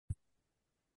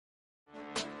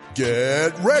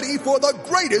Get ready for the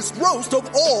greatest roast of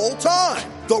all time.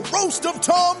 The Roast of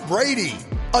Tom Brady.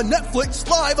 A Netflix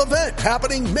live event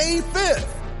happening May 5th.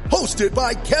 Hosted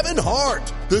by Kevin Hart.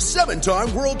 The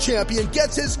 7-time world champion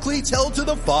gets his cleats held to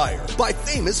the fire by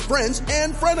famous friends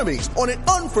and frenemies on an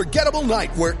unforgettable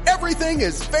night where everything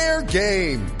is fair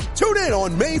game. Tune in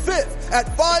on May 5th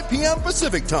at 5 p.m.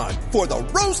 Pacific time for the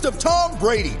Roast of Tom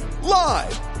Brady.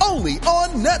 Live only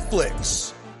on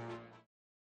Netflix.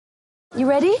 You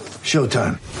ready?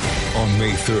 Showtime. On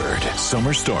May 3rd,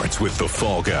 summer starts with The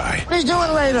Fall Guy. Let's do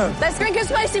it later. Let's drink a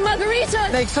spicy margarita.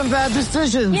 Make some bad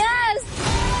decisions. Yes.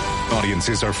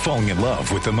 Audiences are falling in love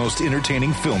with the most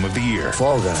entertaining film of the year.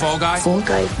 Fall Guy. Fall Guy? Fall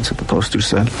Guy. That's what the poster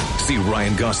said. See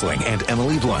Ryan Gosling and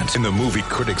Emily Blunt in the movie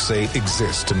critics say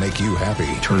exists to make you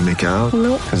happy. Trying to make it out?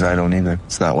 Nope. Because I don't either.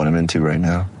 It's not what I'm into right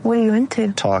now. What are you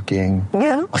into? Talking.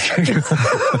 Yeah.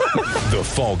 The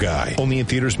Fall Guy. Only in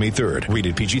theaters May 3rd.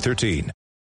 Rated PG-13.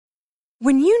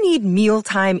 When you need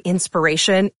mealtime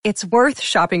inspiration, it's worth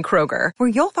shopping Kroger, where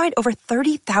you'll find over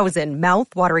 30,000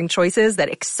 mouth-watering choices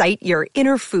that excite your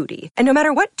inner foodie. And no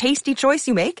matter what tasty choice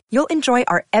you make, you'll enjoy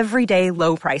our everyday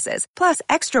low prices, plus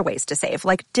extra ways to save,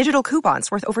 like digital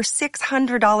coupons worth over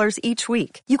 $600 each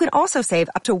week. You can also save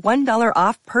up to $1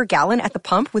 off per gallon at the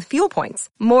pump with fuel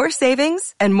points. More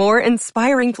savings and more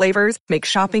inspiring flavors make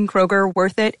shopping Kroger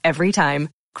worth it every time.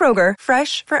 Kroger,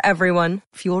 fresh for everyone.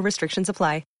 Fuel restrictions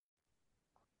apply.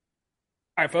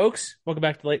 All right, folks, welcome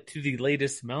back to the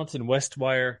latest Mountain West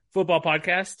Wire football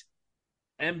podcast,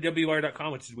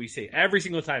 MWR.com, which is we say every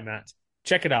single time, Matt.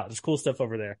 Check it out. There's cool stuff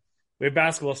over there. We have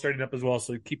basketball starting up as well,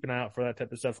 so keep an eye out for that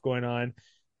type of stuff going on.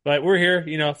 But we're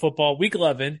here, football, week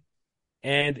 11,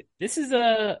 and this is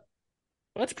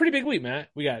it's a pretty big week, Matt.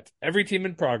 We got every team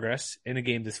in progress in a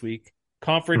game this week.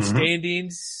 Conference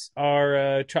standings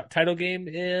are title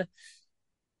game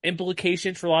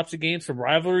implications for lots of games, some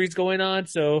rivalries going on,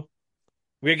 so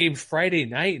we got games Friday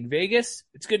night in Vegas.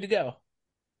 It's good to go.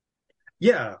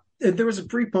 Yeah, there was a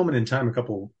brief moment in time a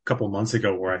couple months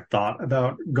ago where I thought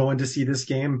about going to see this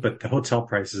game, but the hotel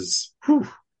prices, a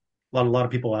lot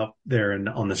of people out there and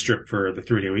on the strip for the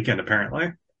 3-day weekend,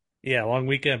 apparently. Yeah, long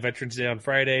weekend, Veterans Day on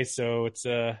Friday. So it's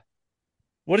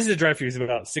what is the drive for you? Is it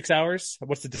about 6 hours?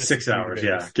 What's the distance? 6 hours,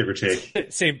 yeah, give or take.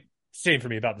 Same for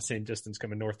me, about the same distance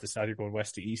coming north to south. You're going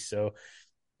west to east. So,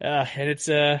 and it's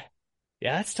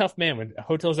yeah, that's tough, man. When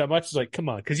hotels that much, it's like, come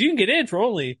on, because you can get in for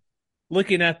only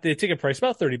looking at the ticket price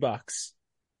about $30. It's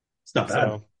not bad.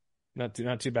 So, not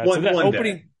too bad. So that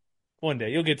opening one day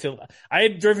you'll get to. I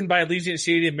have driven by Allegiant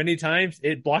Stadium many times.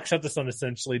 It blocks out the sun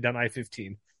essentially down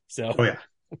I-15. So,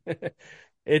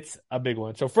 it's a big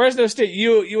one. So Fresno State,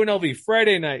 UNLV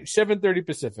Friday night, 7:30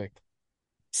 Pacific,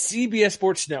 CBS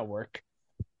Sports Network.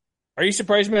 Are you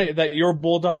surprised, man, that your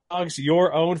Bulldogs,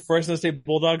 your own Fresno State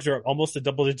Bulldogs, are almost a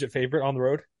double-digit favorite on the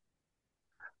road?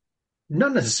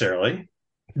 Not necessarily,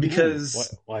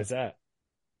 because why is that?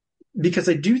 Because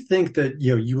I do think that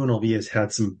UNLV has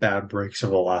had some bad breaks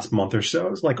over the last month or so.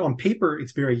 It's like on paper,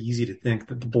 it's very easy to think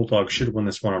that the Bulldogs should win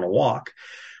this one on a walk,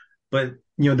 but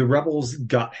the Rebels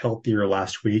got healthier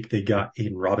last week. They got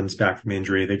Aiden Robbins back from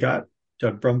injury. They got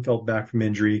Doug Brumfeld back from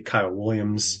injury. Kyle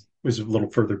Williams was a little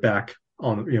further back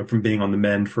from being on the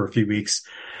mend for a few weeks.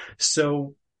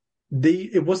 So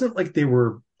it wasn't like they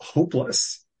were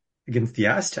hopeless against the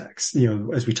Aztecs.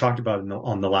 As we talked about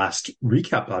on the last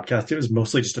recap podcast, it was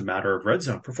mostly just a matter of red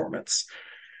zone performance,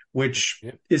 which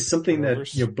is something that,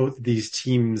 both of these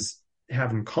teams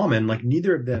have in common. Like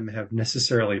neither of them have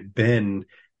necessarily been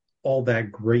all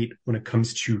that great when it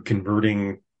comes to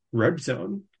converting red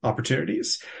zone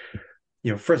opportunities.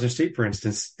 Fresno State, for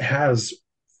instance, has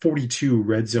 42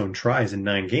 red zone tries in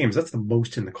 9 games. That's the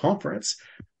most in the conference.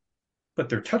 But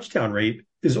their touchdown rate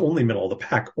is only middle of the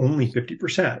pack, only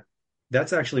 50%.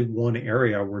 That's actually one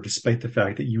area where, despite the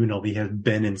fact that UNLV has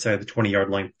been inside the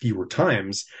 20-yard line fewer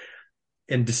times,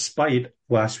 and despite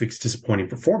last week's disappointing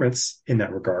performance in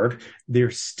that regard,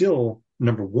 they're still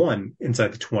number one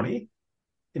inside the 20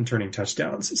 in turning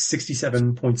touchdowns,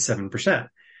 67.7%.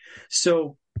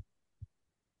 So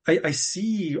I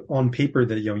see on paper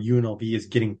that UNLV is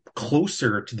getting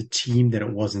closer to the team than it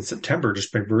was in September,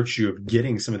 just by virtue of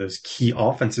getting some of those key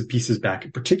offensive pieces back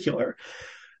in particular.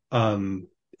 And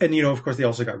of course, they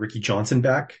also got Ricky Johnson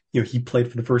back. He played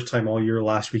for the first time all year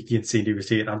last week against San Diego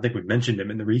State. I don't think we mentioned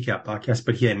him in the recap podcast,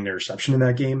 but he had an interception in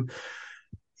that game.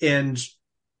 And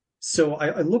so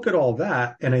I look at all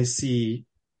that and I see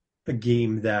a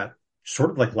game that sort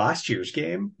of like last year's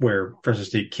game, where Fresno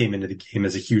State came into the game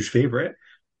as a huge favorite.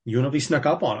 UNLV snuck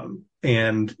up on them,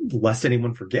 and lest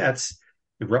anyone forgets,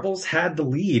 the Rebels had the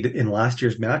lead in last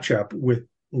year's matchup with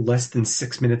less than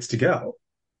 6 minutes to go.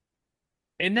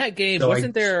 In that game, So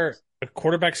wasn't there a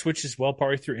quarterback switch as well,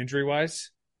 partly through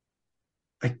injury-wise?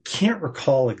 I can't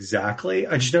recall exactly.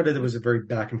 I just noted it was a very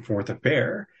back and forth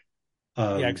affair.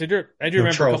 Yeah, because I do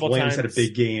remember Charles a couple Williams times had a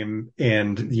big game,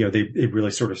 and they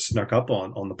really sort of snuck up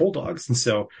on the Bulldogs. And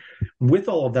so, with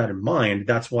all of that in mind,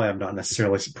 that's why I'm not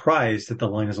necessarily surprised that the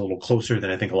line is a little closer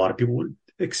than I think a lot of people would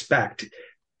expect,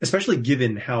 especially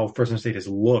given how Fresno State has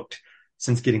looked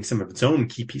since getting some of its own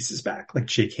key pieces back, like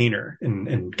Jake Haener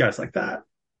and guys like that.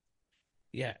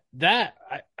 Yeah,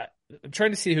 I'm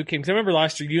trying to see who came, because I remember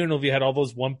last year UNLV had all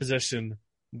those one possession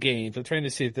games. I'm trying to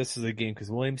see if this is a game, because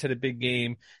Williams had a big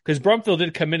game, because Brumfield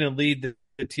did come in and lead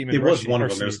the team. It was one of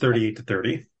them. It was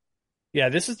 38-30. Yeah,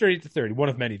 this is 38-30. One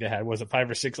of many they had. Was it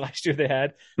 5 or 6 last year they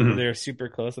had? Mm-hmm. They're super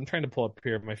close. I'm trying to pull up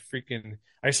here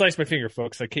I sliced my finger,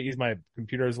 folks. I can't use my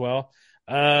computer as well.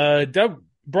 Brumfield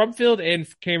and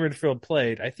Cameron Field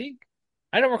played.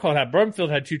 I don't recall that. Brumfield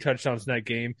had 2 touchdowns in that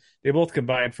game. They both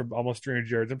combined for almost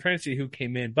 300 yards. I'm trying to see who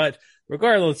came in. But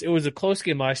regardless, it was a close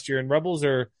game last year, and Rebels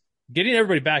are getting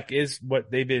everybody back is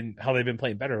how they've been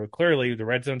playing better. Clearly, the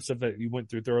red zone stuff that you went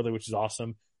through thoroughly, which is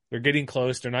awesome. They're getting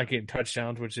close. They're not getting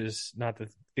touchdowns, which is not the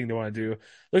thing they want to do.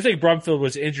 Looks like Brumfield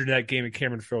was injured in that game, and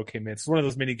Cameron Field came in. It's one of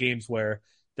those mini games where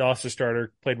the Ulster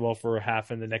starter played well for a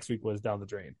half, and the next week was down the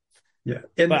drain. Yeah,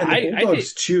 and the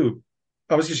Bulldogs too.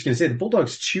 I was just going to say the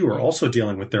Bulldogs too are also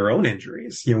dealing with their own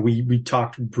injuries. We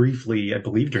talked briefly, I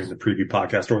believe, during the preview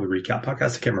podcast or the recap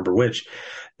podcast, I can't remember which,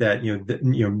 that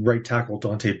right tackle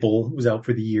Dante Bull was out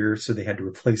for the year, so they had to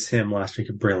replace him last week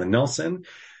with Braylon Nelson.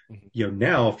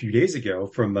 Now a few days ago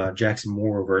from Jackson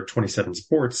Moore over at 24/7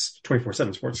 Sports,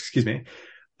 excuse me.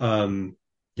 A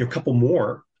couple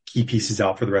more key pieces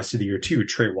out for the rest of the year too.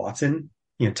 Trey Watson,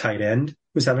 tight end,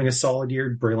 was having a solid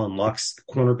year. Braylon Lux, the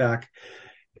cornerback,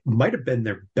 might have been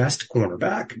their best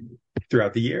cornerback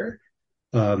throughout the year.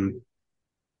 Third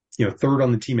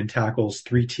on the team in tackles,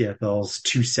 3 TFLs,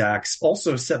 2 sacks,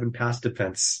 also 7 pass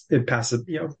breakups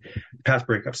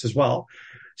as well.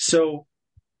 So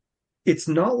it's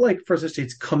not like Fresno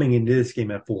State's coming into this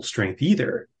game at full strength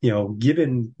either.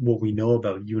 Given what we know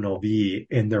about UNLV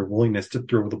and their willingness to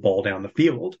throw the ball down the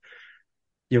field,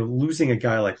 losing a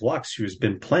guy like Lux, who's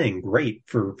been playing great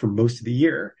for most of the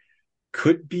year,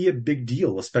 could be a big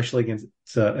deal, especially against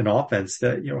an offense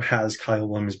that, has Kyle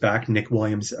Williams back. Nick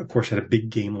Williams, of course, had a big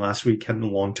game last week, had a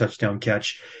long touchdown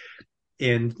catch,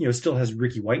 and, still has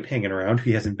Ricky White hanging around,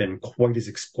 who hasn't been quite as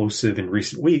explosive in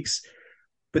recent weeks.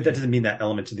 But that doesn't mean that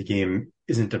element to the game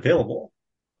isn't available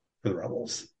for the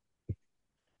Rebels.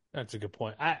 That's a good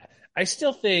point. I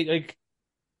still think,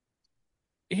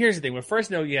 here's the thing. When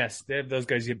Fresno, yes, they have those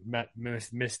guys get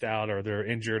missed out, or they're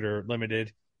injured or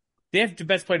limited. They have the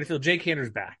best player in the field. Jake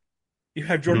Haener's back. You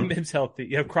have Jordan Mims healthy.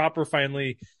 You have Cropper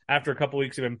finally, after a couple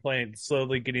weeks of him playing,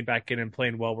 slowly getting back in and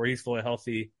playing well, where he's fully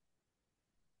healthy.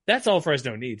 That's all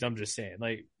Fresno needs. I'm just saying.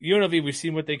 UNLV, we've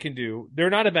seen what they can do. They're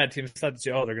not a bad team. It's not to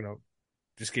say, they're going to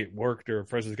just get worked, or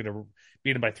Fresno's going to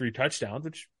beat them by 3 touchdowns,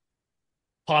 which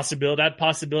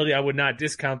possibility, I would not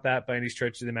discount that by any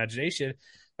stretch of the imagination.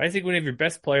 But I think when you have your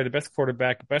best player, the best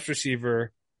quarterback, best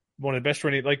receiver, one of the best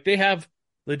running, they have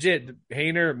legit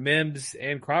Haener, Mims,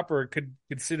 and Cropper could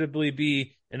considerably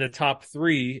be in the top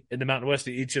 3 in the Mountain West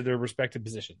at each of their respective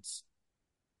positions.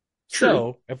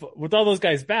 True. So, with all those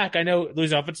guys back, I know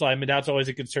losing offensive linemen, that's always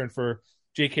a concern for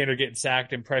Jake Haener getting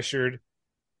sacked and pressured.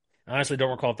 I honestly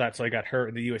don't recall if that's why he got hurt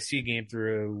in the USC game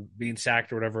through being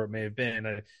sacked or whatever it may have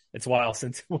been. It's a while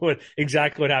since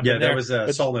exactly what happened. Yeah, that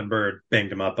was Solomon Byrd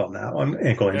banged him up on that one,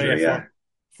 ankle injury.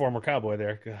 Former Cowboy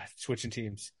there, God, switching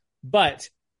teams. But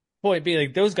point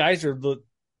being, those guys are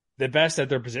the best at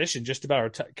their position, just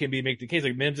about, can be make the case.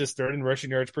 Mims is 3rd in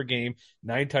rushing yards per game,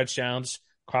 9 touchdowns.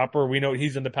 Cropper, we know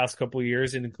he's in the past couple of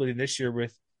years, and including this year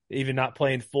with even not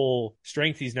playing full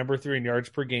strength, he's number 3 in yards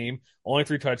per game, only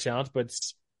 3 touchdowns, but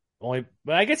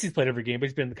I guess he's played every game, but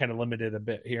he's been kind of limited a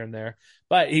bit here and there.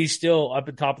 But he's still up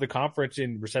at top of the conference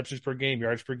in receptions per game,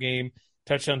 yards per game,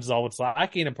 touchdowns is all what's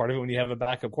lacking. And part of it, when you have a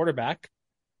backup quarterback,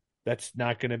 that's you're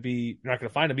not going to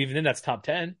find him. Even then, that's top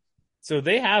 10. So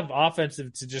they have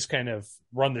offensive to just kind of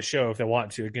run the show if they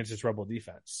want to against this Rebel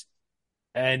defense.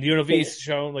 And UNLV's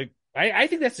shown, I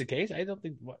think that's the case. I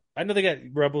know they got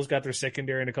Rebels got their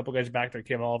secondary and a couple guys back there,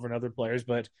 Cam Oliver and other players,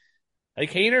 but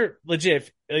Haener,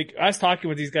 legit, I was talking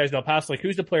with these guys in El Paso,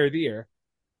 who's the player of the year?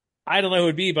 I don't know who it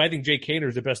would be, but I think Jake Haener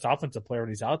is the best offensive player when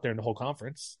he's out there in the whole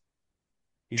conference.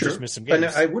 He just missed some games.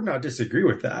 And I would not disagree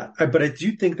with that. But I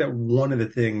do think that one of the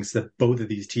things that both of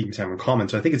these teams have in common,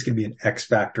 so I think it's going to be an X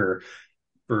factor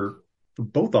for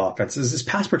both offenses, is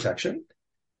pass protection.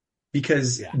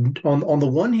 Because on the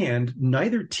one hand,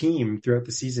 neither team throughout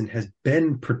the season has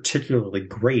been particularly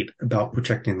great about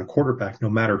protecting the quarterback, no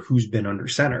matter who's been under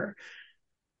center.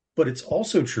 But it's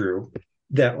also true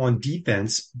that on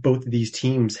defense, both of these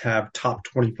teams have top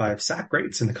 25 sack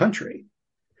rates in the country.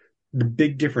 The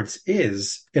big difference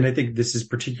is, and I think this is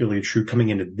particularly true coming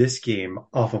into this game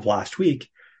off of last week,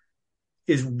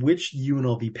 is which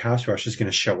UNLV pass rush is going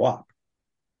to show up.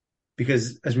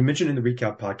 Because as we mentioned in the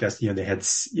recap podcast, they had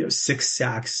 6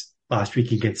 sacks last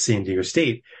week against San Diego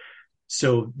State.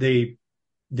 So they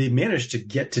managed to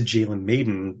get to Jalen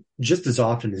Mayden just as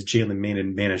often as Jalen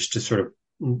Mayden managed to sort of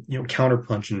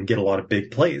counterpunch and get a lot of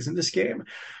big plays in this game.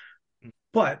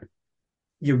 But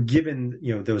given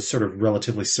those sort of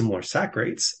relatively similar sack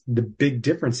rates, the big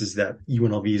difference is that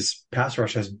UNLV's pass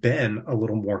rush has been a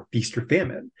little more feast or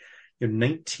famine.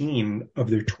 19 of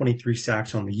their 23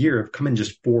 sacks on the year have come in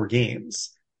just 4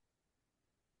 games.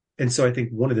 And so I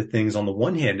think one of the things on the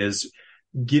one hand is,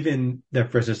 given that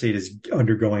Fresno State is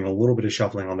undergoing a little bit of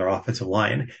shuffling on their offensive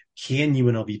line, can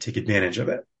UNLV take advantage of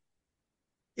it?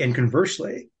 And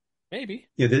conversely, maybe.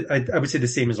 I would say the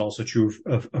same is also true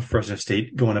of Fresno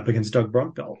State going up against Doug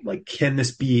Brumfield. Like, can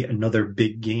this be another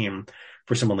big game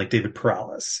for someone like David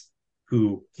Perales,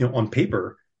 who, on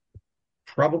paper,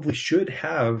 probably should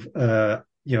have,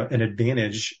 an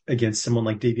advantage against someone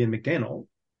like Davian McDaniel.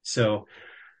 So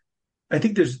I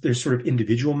think there's sort of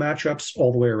individual matchups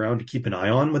all the way around to keep an eye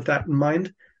on with that in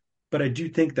mind. But I do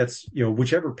think that's,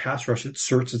 whichever pass rush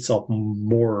asserts itself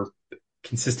more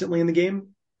consistently in the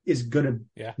game is going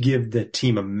to give the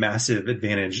team a massive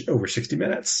advantage over 60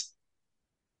 minutes.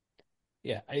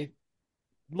 Yeah.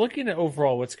 Looking at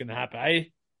overall what's going to happen,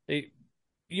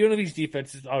 UNLV's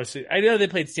defense is obviously, I know they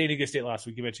played San Diego State last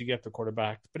week. You mentioned you get the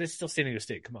quarterback, but it's still San Diego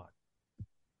State. Come on.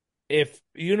 If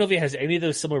UNLV has any of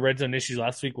those similar red zone issues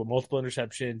last week with multiple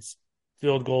interceptions,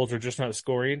 field goals, or just not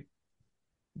scoring,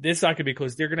 this is not going to be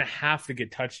close. They're going to have to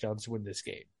get touchdowns to win this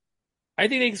game. I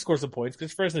think they can score some points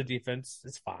because Fresno defense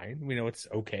is fine. We know it's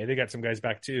okay. They got some guys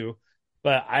back too.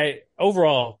 But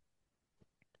overall,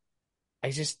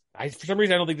 for some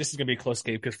reason, I don't think this is going to be a close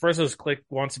game because Fresno's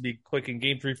wants to be clicking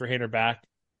game 3 for hand or back.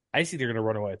 I see they're going to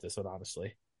run away with this one,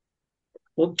 honestly.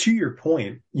 Well, to your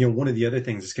point, one of the other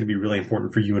things that's going to be really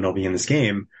important for UNLV in this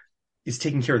game is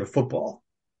taking care of the football,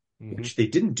 which they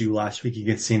didn't do last week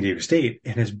against San Diego State,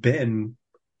 and has been,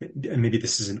 and maybe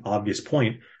this is an obvious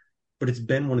point, but it's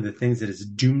been one of the things that has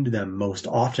doomed them most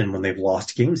often when they've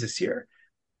lost games this year.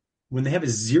 When they have a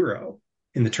 0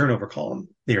 in the turnover column,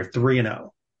 they are 3-0.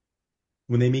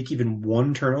 When they make even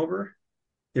 1 turnover,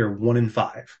 they're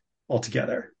 1-5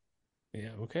 altogether.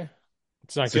 Yeah, okay.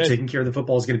 It's not so good. Taking care of the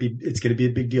football is going to be a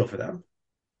big deal for them.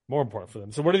 More important for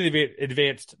them. So what do the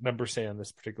advanced numbers say on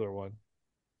this particular one?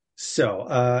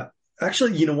 So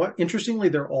actually, you know what? Interestingly,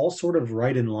 they're all sort of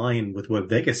right in line with what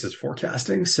Vegas is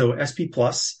forecasting. So SP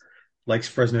Plus likes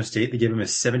Fresno State. They give them a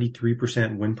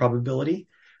 73% win probability,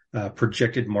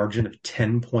 projected margin of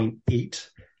 10.8.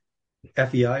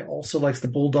 FEI also likes the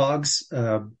Bulldogs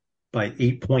by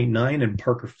 8.9, and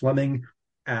Parker Fleming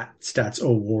at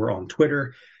Stats0War on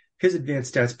Twitter, his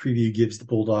advanced stats preview gives the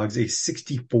Bulldogs a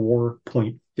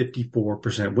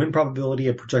 64.54% win probability,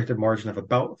 a projected margin of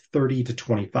about 30 to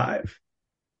 25.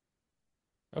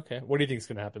 Okay. What do you think is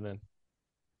going to happen then?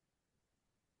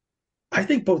 I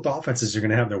think both offenses are going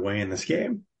to have their way in this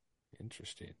game.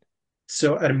 Interesting.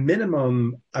 So at a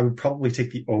minimum, I would probably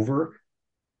take the over,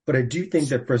 but I do think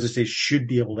that Fresno State should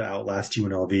be able to outlast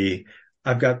UNLV.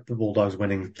 I've got the Bulldogs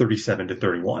winning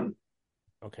 37-31.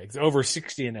 Okay. It's over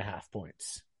 60.5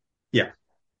 points. Yeah.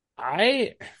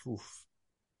 I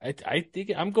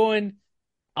think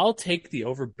I'll take the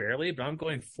over barely, but I'm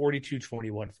going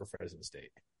 42-21 for Fresno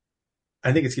State.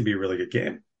 I think it's going to be a really good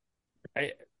game.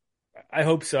 I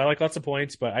hope so. I like lots of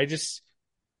points, but I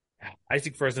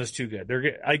think Fresno's too good. They're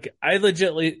good. I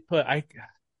legitimately put, I'm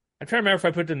trying to remember if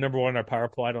I put them number 1 in our power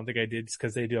poll. I don't think I did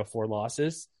because they do have 4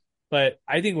 losses, but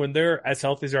I think when they're as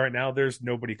healthy as they are right now, there's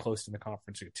nobody close in the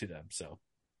conference to them. So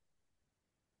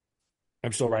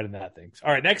I'm still writing that thing.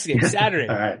 All right. Next game, Saturday.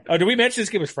 All right. Oh, did we mention this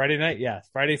game was Friday night? Yeah.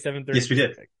 Friday, 7:30. Yes, we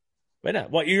did. But no,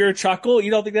 what, you're a chuckle?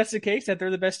 You don't think that's the case, that they're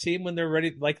the best team when they're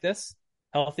ready like this?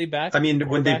 Healthy back? I mean,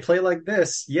 when they play like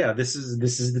this, yeah, this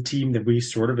is the team that we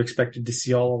sort of expected to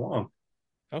see all along.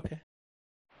 Okay.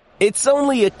 It's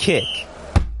only a kick,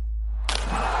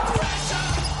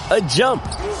 a jump,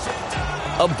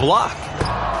 a block.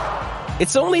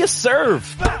 It's only a serve.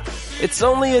 It's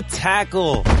only a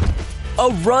tackle, a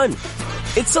run.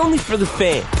 It's only for the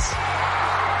fans.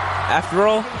 After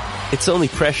all, it's only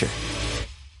pressure.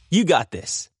 You got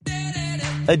this.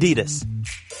 Adidas.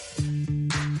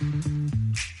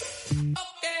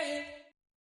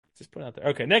 put it out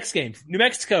there. Okay, next game, New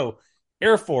Mexico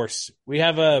Air Force. We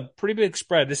have a pretty big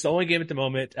spread. This is the only game at the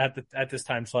moment at this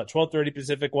time slot. 12:30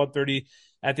 Pacific, 1:30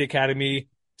 at the Academy.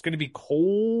 It's going to be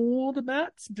cold,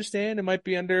 Matt. I'm just saying it might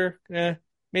be under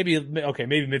maybe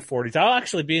mid 40s. I'll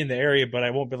actually be in the area, but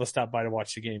I won't be able to stop by to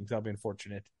watch the game because I'll be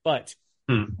unfortunate. But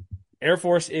Air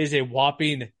Force is a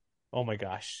whopping, oh my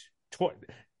gosh.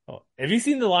 Have you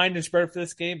seen the line and spread for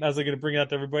this game? I was going to bring it out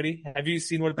to everybody. Have you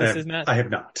seen what this is, Matt? I have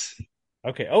not.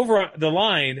 Okay, over the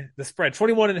line, the spread,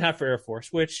 21.5 for Air Force,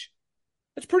 which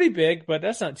that's pretty big, but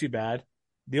that's not too bad.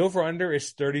 The over-under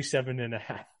is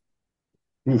 37.5.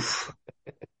 Oof.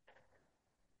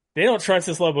 They don't trust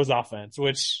this Lobos offense,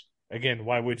 which, again,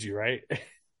 why would you, right?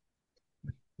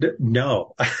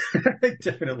 No, I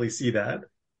definitely see that.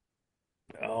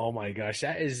 Oh my gosh,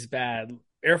 that is bad.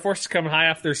 Air Force is coming high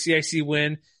off their CIC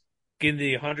win, getting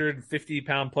the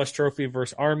 150-pound plus trophy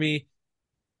versus Army.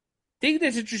 I think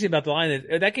that's interesting about the line.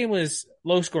 That game was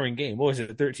low-scoring game. What was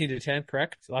it, 13-10,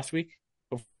 correct, last week?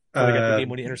 Before they got the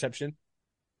game-winning interception?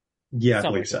 Yeah, I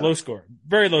believe so. Low scoring.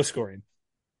 Very low scoring.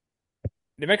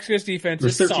 New Mexico's defense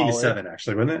is solid. It was 13-7,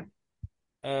 actually, wasn't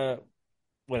it?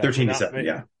 13-7,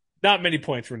 yeah. Not many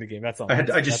points were in the game. That's all.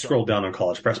 I just scrolled down on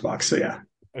College Press Box, so yeah.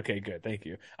 Okay, good. Thank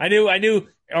you. I knew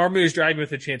Army was driving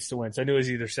with a chance to win, so I knew it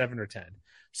was either 7 or 10.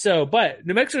 So, but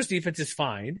New Mexico's defense is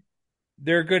fine.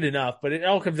 They're good enough, but it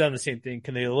all comes down to the same thing.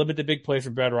 Can they limit the big plays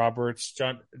from Brad Roberts?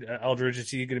 John Eldridge,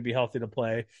 is he going to be healthy to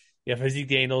play? You have Zeke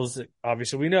Daniels.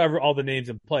 Obviously, we know all the names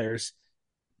and players.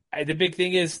 The big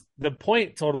thing is the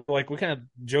point total. Like, we kind of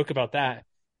joke about that.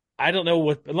 I don't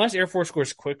know unless Air Force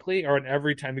scores quickly or on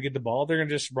every time to get the ball, they're going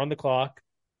to just run the clock.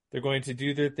 They're going to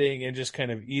do their thing and just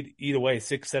kind of eat away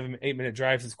 6, 7, 8 minute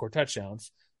drives and score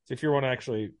touchdowns. So if you want to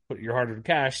actually put your hard-earned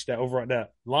cash, that over on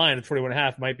that line of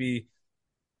 21.5 might be,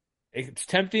 it's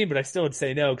tempting, but I still would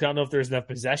say no because I don't know if there's enough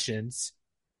possessions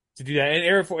to do that.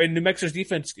 And New Mexico's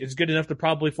defense is good enough to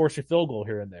probably force a field goal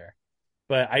here and there.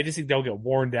 But I just think they'll get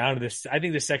worn down to this. I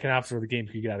think the second half is where the game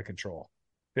could get out of control.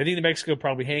 I think New Mexico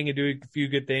probably hang and do a few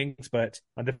good things, but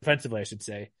defensively, I should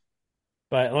say.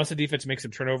 But unless the defense makes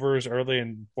some turnovers early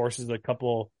and forces a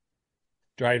couple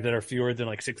drives that are fewer than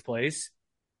like 6 plays,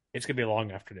 it's going to be a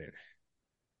long afternoon.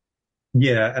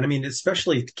 Yeah, and I mean,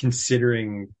 especially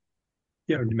considering,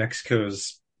 New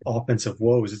Mexico's offensive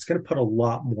woes, it's going to put a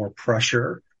lot more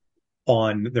pressure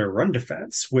on their run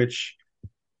defense, which,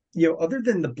 other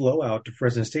than the blowout to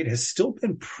Fresno State, has still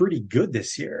been pretty good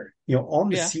this year. On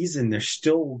the season, they're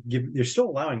still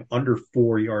allowing under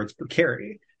 4 yards per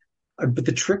carry. But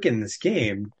the trick in this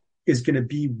game is going to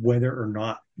be whether or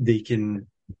not they can,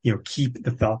 keep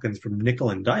the Falcons from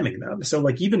nickel and diming them. So,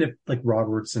 like, even if like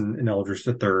Roberts and Eldridge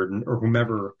the third or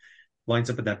whomever lines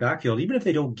up in that backfield, even if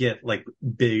they don't get like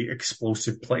big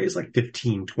explosive plays like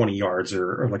 15, 20 yards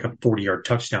or like a 40-yard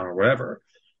touchdown or whatever.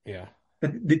 Yeah.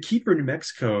 The key for New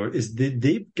Mexico is that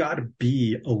they've got to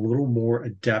be a little more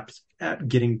adept at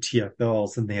getting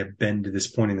TFLs than they have been to this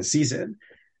point in the season,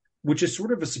 which is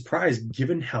sort of a surprise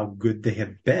given how good they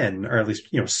have been, or at least,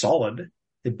 solid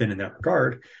they've been in that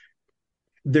regard.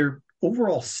 Their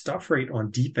overall stuff rate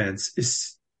on defense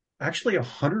is actually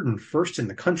 101st in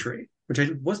the country, which I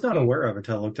was not aware of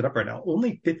until I looked it up right now.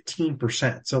 Only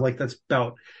 15%. So, like, that's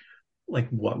about, like,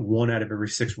 what, 1 out of every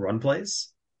 6 run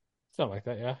plays? Something like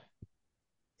that, yeah.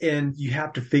 And you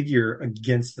have to figure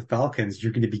against the Falcons,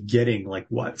 you're going to be getting, like,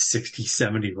 what, 60,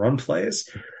 70 run plays?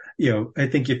 I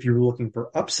think if you're looking for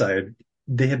upside,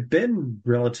 they have been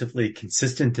relatively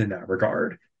consistent in that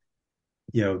regard.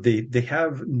 They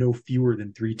have no fewer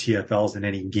than 3 TFLs in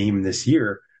any game this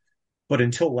year. But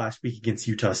until last week against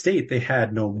Utah State, they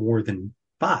had no more than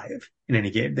 5 in any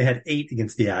game. They had 8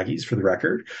 against the Aggies, for the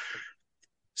record.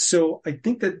 So I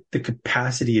think that the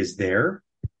capacity is there.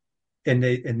 And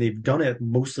they've done it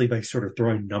mostly by sort of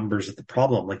throwing numbers at the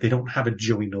problem. Like, they don't have a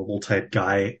Joey Noble type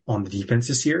guy on the defense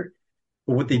this year.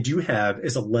 But what they do have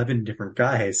is 11 different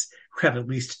guys who have at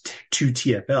least 2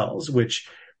 TFLs, which,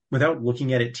 without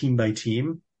looking at it team by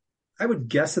team, I would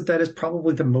guess that is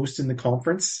probably the most in the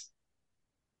conference.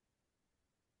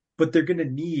 But they're going to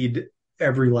need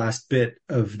every last bit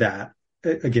of that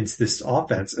against this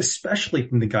offense, especially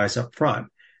from the guys up front.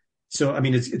 So, I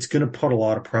mean, it's going to put a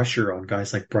lot of pressure on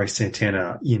guys like Bryce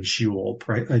Santana, Ian Shewell,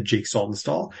 Jake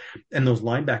Saltonstall, and those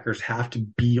linebackers have to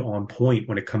be on point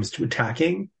when it comes to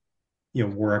attacking,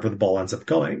 wherever the ball ends up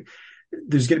going.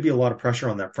 There's going to be a lot of pressure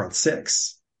on that front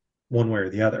 6, one way or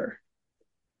the other.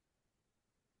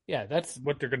 Yeah, that's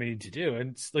what they're going to need to do.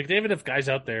 And it's like they have enough guys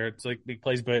out there. It's like big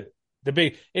plays, but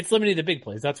it's limiting the big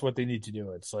plays. That's what they need to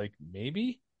do. It's like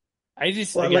maybe. I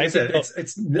just I don't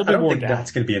think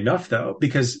that's going to be enough though,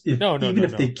 because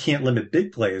if they can't limit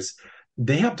big plays,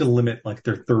 they have to limit like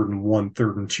their 3rd and 1,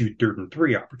 3rd and 2, 3rd and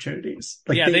 3 opportunities.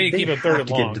 Like they keep a 3rd and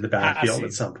to long get into the backfield passing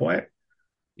at some point.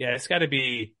 Yeah, it's got to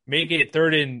be make it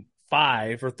 3rd and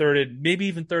 5 or 3rd and maybe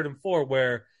even 3rd and 4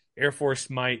 where Air Force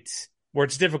where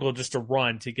it's difficult just to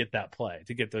run to get that play,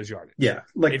 to get those yardage. Yeah,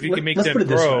 like if you can make let's them put it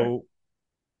this grow.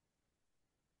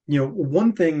 way.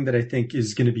 One thing that I think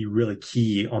is going to be really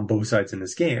key on both sides in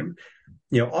this game,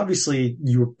 obviously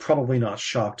you were probably not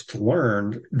shocked to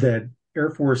learn that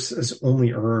Air Force has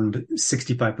only earned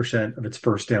 65% of its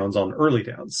first downs on early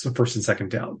downs, so first and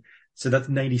second down. So that's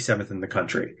 97th in the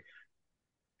country.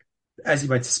 As you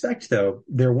might suspect, though,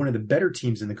 they're one of the better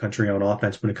teams in the country on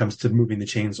offense when it comes to moving the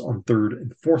chains on 3rd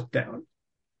and 4th down.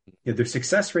 Their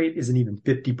success rate isn't even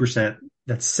 50%.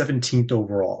 That's 17th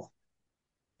overall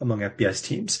among FBS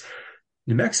teams.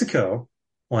 New Mexico,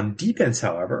 on defense,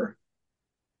 however,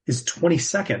 is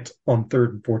 22nd on 3rd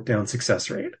and 4th down success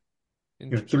rate.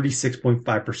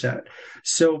 36.5%.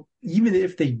 So even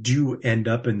if they do end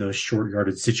up in those short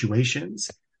yardage situations,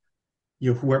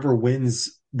 whoever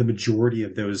wins the majority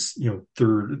of those,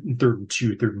 3rd and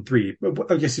 2, 3rd and 3,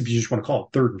 I guess if you just want to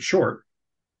call it 3rd and short,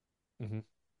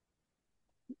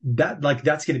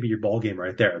 that's going to be your ball game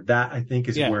right there. That I think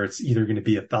is where it's either going to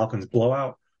be a Falcons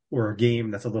blowout or a game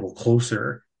that's a little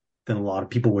closer than a lot of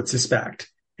people would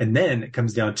suspect. And then it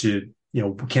comes down to,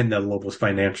 can the Lobos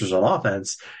financials on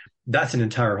offense? That's an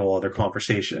entire whole other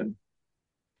conversation.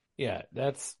 Yeah,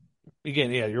 that's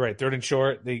again, you're right. 3rd and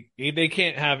short. They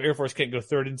can't have Air Force can't go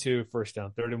 3rd and 2 first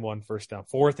down, 3rd and 1 first down,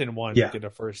 4th and 1 get a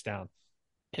first down.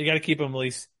 You got to keep them at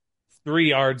least 3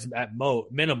 yards at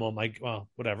minimum. Like, well,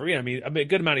 whatever. Yeah, I mean, a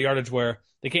good amount of yardage where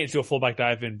they can't just do a fullback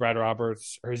dive and Brad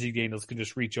Roberts or Zeke Daniels can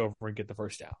just reach over and get the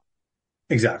first down.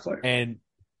 Exactly. And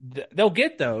they'll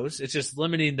get those. It's just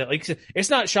limiting the like. It's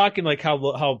not shocking like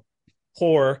how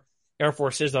poor Air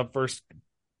Force is on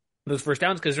those first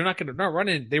downs because they're not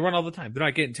running. They run all the time. They're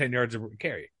not getting 10 yards of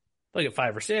carry. They'll get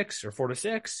 5 or 6 or 4 to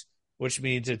 6, which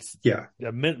means it's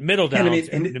the middle down.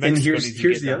 And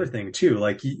here's the other thing too.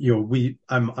 Like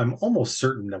I'm almost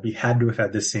certain that we had to have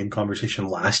had this same conversation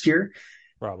last year,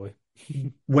 probably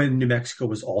when New Mexico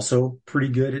was also pretty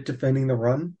good at defending the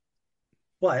run.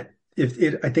 But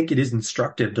I think it is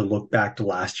instructive to look back to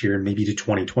last year and maybe to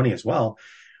 2020 as well.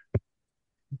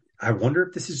 I wonder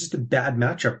if this is just a bad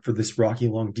matchup for this Rocky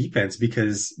Long defense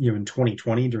because, in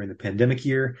 2020 during the pandemic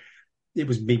year, it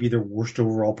was maybe their worst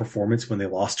overall performance when they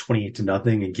lost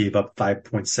 28-0 and gave up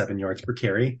 5.7 yards per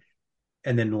carry.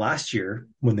 And then last year,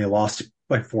 when they lost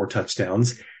by 4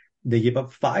 touchdowns, they gave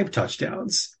up 5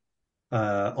 touchdowns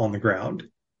on the ground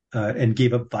and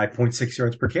gave up 5.6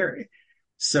 yards per carry.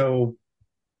 So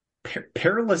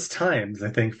perilous times,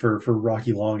 I think, for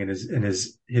Rocky Long and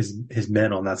his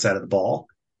men on that side of the ball.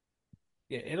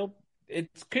 Yeah, it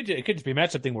could just be a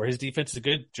matchup thing where his defense is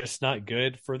good, just not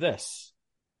good for this,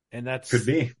 and that's could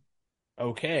be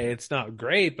okay. It's not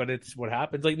great, but it's what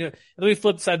happens. Like, let me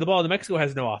flip the side of the ball. New Mexico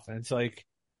has no offense. Like,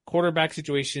 quarterback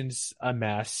situation's a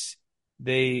mess.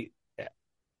 There's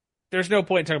no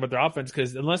point in talking about their offense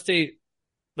because unless they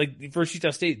like first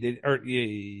Utah State,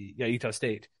 Utah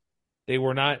State, they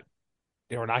were not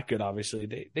good.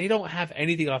 Obviously, they don't have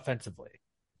anything offensively.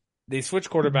 They switched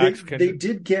quarterbacks. They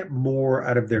did get more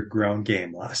out of their ground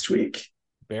game last week.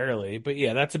 Barely, but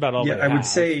that's about all. I would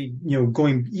say,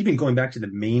 going back to the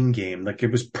main game, like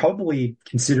it was probably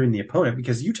considering the opponent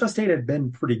because Utah State had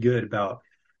been pretty good about,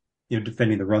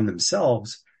 defending the run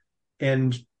themselves.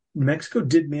 And New Mexico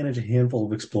did manage a handful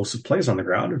of explosive plays on the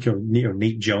ground.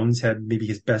 Nate Jones had maybe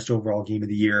his best overall game of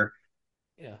the year.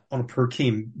 Yeah. On a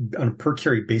per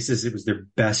carry basis, it was their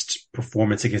best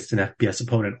performance against an FBS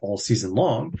opponent all season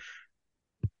long.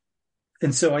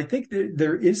 And so I think that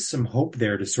there is some hope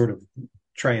there to sort of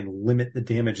try and limit the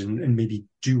damage and maybe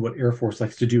do what Air Force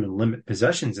likes to do and limit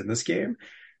possessions in this game.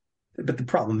 But the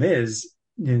problem is,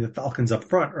 the Falcons up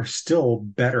front are still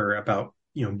better about,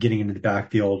 getting into the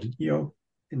backfield,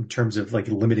 in terms of like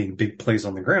limiting big plays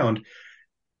on the ground.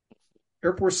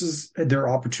 Air Force's, their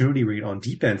opportunity rate on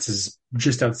defense is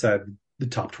just outside the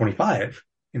top 25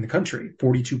 in the country,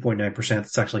 42.9%.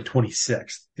 It's actually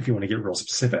 26th if you want to get real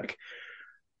specific.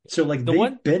 So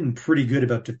they've been pretty good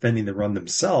about defending the run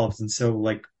themselves. And so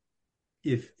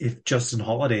if Justin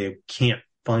Holiday can't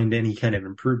find any kind of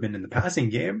improvement in the passing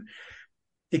game,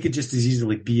 it could just as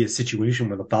easily be a situation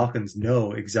where the Falcons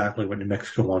know exactly what New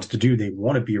Mexico wants to do. They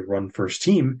want to be a run first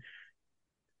team.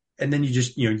 And then you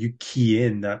just, you key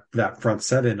in that front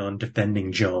seven on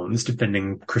defending Jones,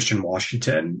 defending Christian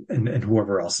Washington and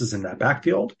whoever else is in that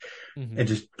backfield, and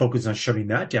just focus on shutting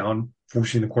that down,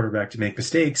 forcing the quarterback to make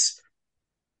mistakes,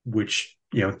 which,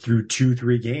 through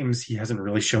 2-3 games, he hasn't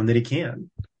really shown that he can.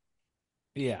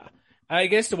 Yeah. I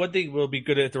guess the one thing will be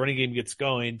good if the running game gets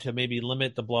going to maybe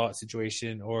limit the blowout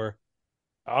situation, or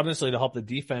honestly to help the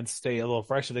defense stay a little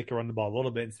fresh so they can run the ball a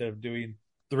little bit instead of doing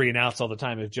 3 and outs all the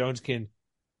time. If Jones can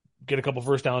get a couple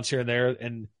first downs here and there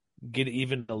and get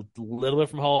even a little bit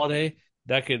from Holiday,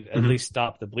 that could at least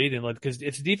stop the bleeding. Because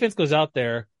if the defense goes out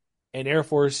there and Air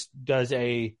Force does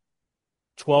a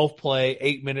 12-play,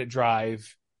 8-minute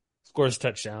drive, scores a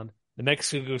touchdown, the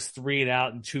Mexico goes 3 and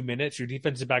out in 2 minutes, your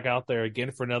defense is back out there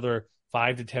again for another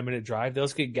 5 to 10 minute drive, they'll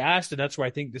get gassed, and that's where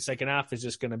I think the second half is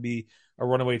just going to be a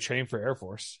runaway train for Air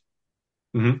Force.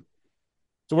 Mm-hmm.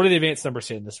 So what are the advanced numbers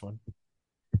saying this one?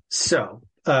 So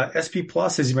SP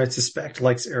Plus, as you might suspect,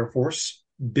 likes Air Force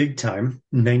big time.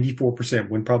 94%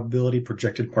 win probability,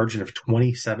 projected margin of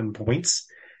 27 points.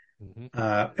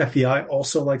 FEI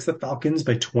also likes the Falcons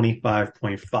by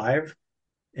 25.5.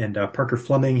 And Parker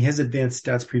Fleming, his advanced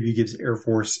stats preview gives Air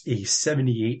Force a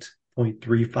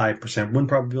 78.35% win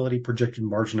probability, projected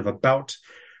margin of about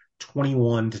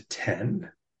 21-10.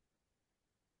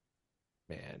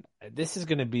 Man, this is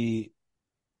going to be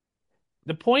 –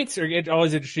 the points are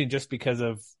always interesting just because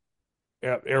of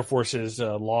Air Force's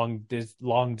long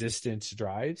distance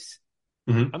drives.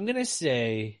 Mm-hmm. I'm going to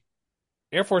say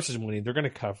Air Force is winning. They're going to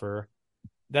cover.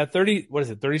 That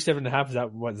 37.5, is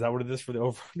that what it is for the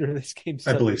over-under this game?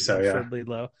 I believe so, yeah.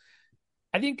 Low.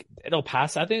 I think it'll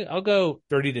pass. I think I'll go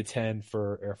 30-10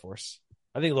 for Air Force.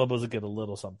 I think Lobos will get a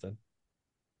little something.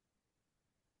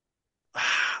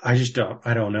 I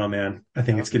don't know, man. I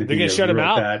think it's going to be shut them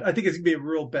out. bad. I think it's going to be a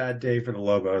real bad day for the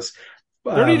Lobos.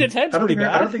 30-10 pretty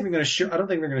bad. I don't think they're going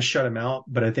to shut him out,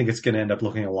 but I think it's going to end up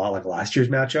looking a lot like last year's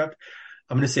matchup.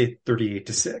 I'm going to say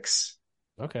 38-6.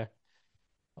 Okay.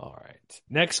 All right.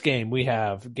 Next game, we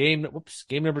have game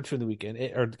number 2 in the weekend,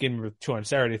 or game number 2 on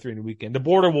Saturday, 3 in the weekend. The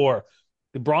Border War.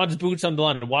 The Bronze Boots on the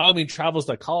line. Wyoming travels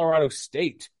to Colorado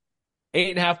State.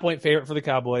 8.5-point favorite for the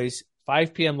Cowboys.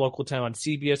 5 p.m. local time on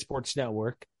CBS Sports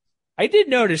Network. I did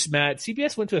notice, Matt,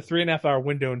 CBS went to a 3.5-hour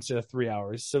window instead of 3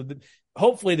 hours. So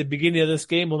hopefully the beginning of this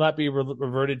game will not be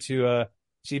reverted to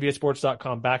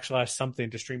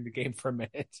CBSSports.com/something to stream the game for a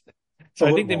minute. So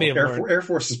I think they may have Air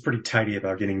Force is pretty tidy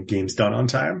about getting games done on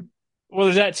time. Well,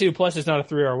 there's that too. Plus, it's not a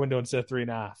 3-hour window instead of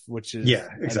 3.5, which is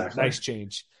exactly a nice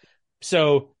change.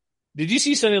 So, did you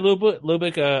see Sonny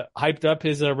Lubick hyped up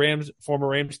his former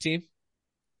Rams team?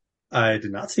 I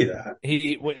did not see that.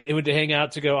 He went to hang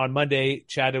out to go on Monday,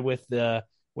 chatted with the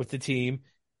team,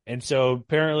 and so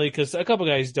apparently, because a couple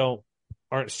guys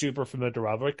aren't super familiar to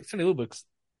Rob, like Sonny Lubick,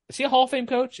 is he a Hall of Fame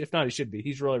coach? If not, he should be.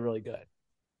 He's really, really good.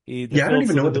 I don't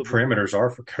even know what the parameters are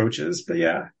for coaches, but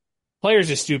yeah. Players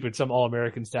is stupid, some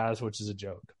All-American status, which is a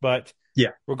joke. But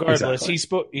yeah, regardless,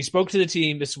 exactly. he spoke to the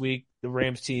team this week, the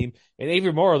Rams team, and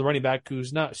Avery Morrow, the running back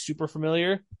who's not super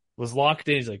familiar, was locked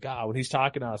in. He's like, when he's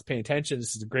talking, I was paying attention.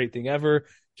 This is a great thing ever.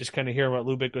 Just kind of hearing what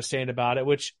Lubick was saying about it,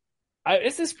 which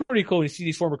it's just pretty cool. You see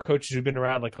these former coaches who've been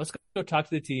around, like, let's go talk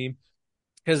to the team.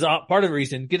 Because part of the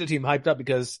reason, get the team hyped up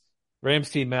because Rams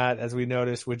team, Matt, as we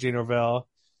noticed with Jay Norvell,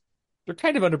 they're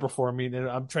kind of underperforming, and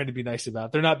I'm trying to be nice about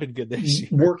it. They're not been good this year.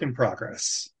 Work in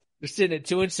progress. They're sitting at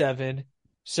 2-7.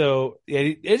 So yeah,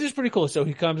 it's just pretty cool. So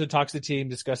he comes and talks to the team,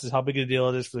 discusses how big a deal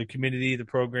it is for the community, the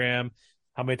program,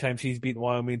 how many times he's beaten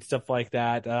Wyoming, stuff like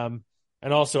that. And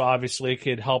also, obviously, it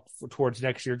could help towards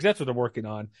next year because that's what they're working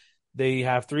on. They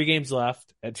have 3 games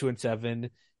left at 2-7.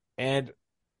 And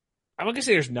I'm not going to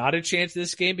say there's not a chance in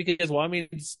this game because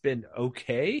Wyoming's been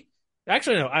okay.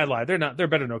 Actually, no, I lied. They're not. They're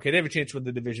better than okay. They have a chance to win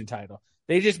the division title.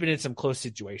 They've just been in some close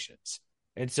situations.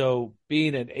 And so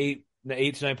being an 8 to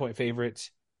 9-point favorite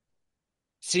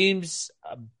seems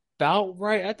about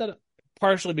right. I thought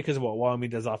partially because of what Wyoming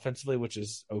does offensively, which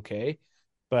is okay.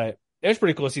 But it was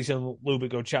pretty cool to see some Lubick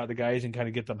go chat with the guys and kind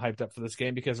of get them hyped up for this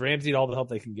game because Rams need all the help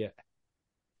they can get.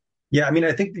 Yeah, I mean,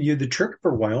 I think the trick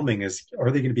for Wyoming is,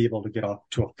 are they going to be able to get off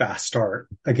to a fast start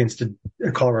against a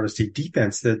Colorado State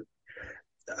defense that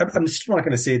I'm still not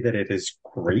going to say that it is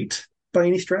great by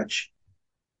any stretch,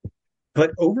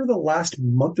 but over the last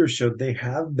month or so, they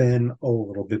have been a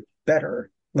little bit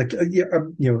better. Like,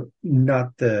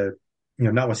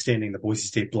 notwithstanding the Boise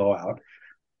State blowout,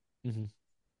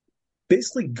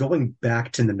 basically going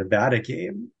back to the Nevada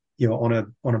game, on a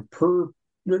per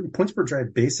points per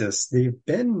drive basis, they've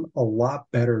been a lot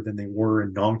better than they were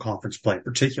in non-conference play in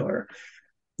particular.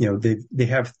 They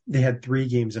had 3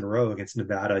 games in a row against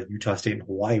Nevada, Utah State, and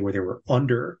Hawaii where they were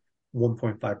under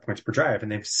 1.5 points per drive,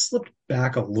 and they've slipped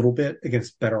back a little bit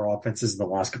against better offenses in the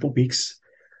last couple of weeks.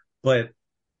 But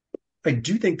I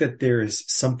do think that there is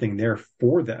something there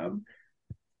for them.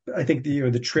 I think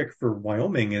the trick for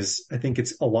Wyoming is, I think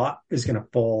it's a lot is going to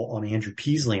fall on Andrew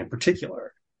Peasley in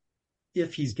particular.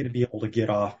 If he's going to be able to get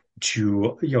off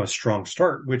to, a strong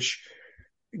start, which,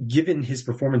 given his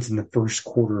performance in the first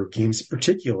quarter of games in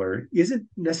particular, isn't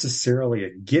necessarily a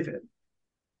given.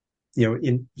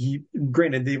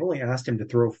 Granted, they've only asked him to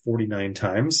throw 49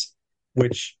 times,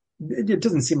 which it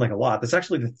doesn't seem like a lot. That's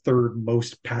actually the third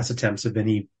most pass attempts of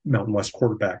any Mountain West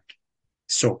quarterback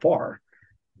so far.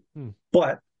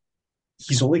 But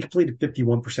he's only completed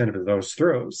 51% of those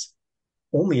throws,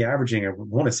 only averaging, I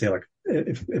want to say, like,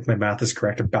 if my math is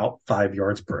correct, about 5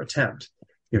 yards per attempt.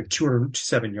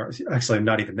 207 yards. Actually,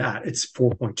 not even that. It's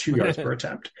 4.2 yards per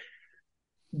attempt.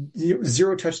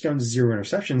 0 touchdowns, 0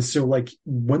 interceptions. So, like,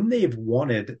 when they've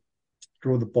wanted to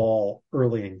throw the ball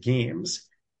early in games,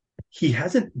 he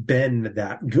hasn't been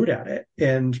that good at it.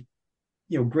 And,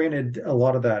 granted, a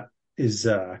lot of that is,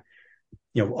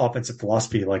 offensive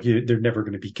philosophy. Like, they're never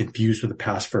going to be confused with a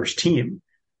pass first team.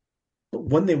 But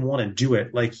when they want to do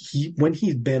it, like, when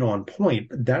he's been on point,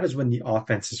 that is when the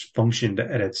offense has functioned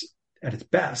at its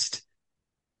best.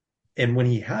 And when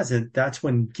he hasn't, that's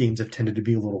when games have tended to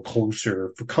be a little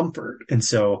closer for comfort. And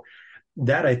so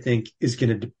that, I think, is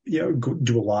going to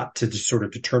do a lot to just sort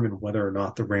of determine whether or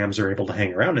not the Rams are able to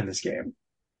hang around in this game.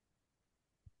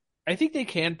 I think they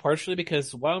can, partially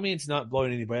because Wyoming's not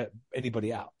blowing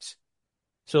anybody out.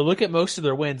 So look at most of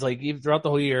their wins, like, even throughout the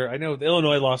whole year. I know the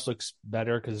Illinois loss looks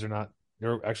better because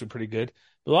they're actually pretty good.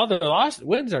 But a lot of their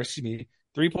wins are, 3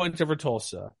 points over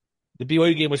Tulsa. The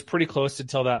BYU game was pretty close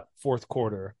until that fourth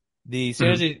quarter. The San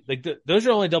Jose, those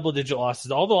are only double-digit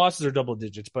losses. All the losses are double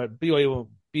digits, but BYU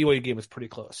game was pretty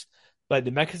close. But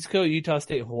New Mexico, Utah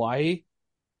State, Hawaii,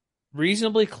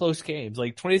 reasonably close games,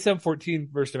 like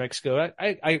 27-14 versus New Mexico.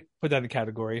 I put that in the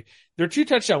category. They're 2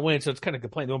 touchdown wins, so it's kind of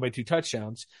complaint. They won by 2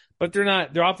 touchdowns, but they're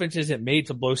not. Their offense isn't made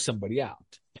to blow somebody out.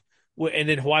 And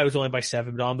then Hawaii was only by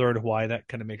 7, but on the road to Hawaii, that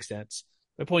kind of makes sense.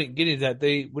 My point getting is that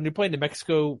when you're playing New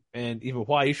Mexico and even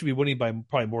Hawaii, you should be winning by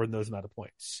probably more than those amount of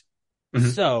points. Mm-hmm.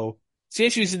 So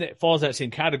CSU falls in that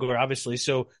same category, obviously.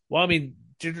 So,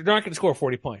 they're not going to score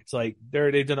 40 points. Like,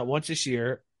 they've done it once this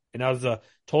year, and that was the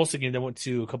Tulsa game that went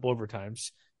to a couple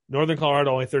overtimes. Northern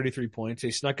Colorado only 33 points.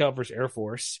 They snuck out versus Air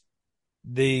Force.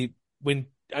 Not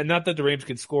that the Rams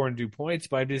could score and do points,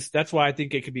 but that's why I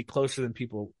think it could be closer than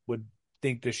people would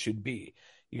think this should be.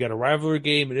 You got a rivalry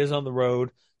game. It is on the road.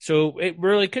 So it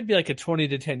really could be like a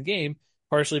 20-10 game,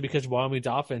 partially because Wyoming's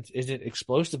offense isn't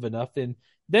explosive enough. And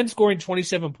then scoring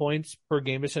 27 points per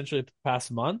game essentially the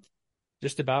past month,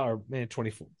 just about, or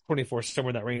 24, somewhere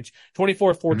in that range.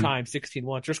 24 4 times, 16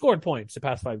 once. They're scoring points the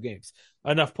past 5 games.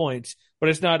 Enough points, but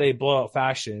it's not a blowout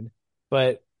fashion.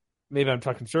 But maybe I'm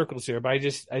talking circles here, but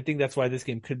I think that's why this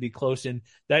game could be close, and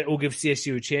that will give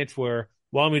CSU a chance where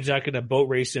Wyoming's not going to boat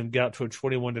race them, get out to a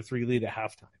 21-3 lead at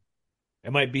halftime.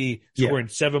 It might be scoring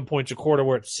 7 points a quarter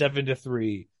where it's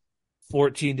 7-3,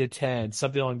 14-10,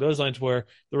 something along those lines, where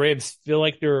the Rams feel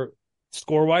like they're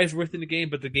score-wise within the game,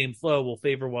 but the game flow will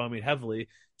favor Wyoming heavily,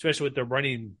 especially with their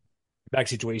running back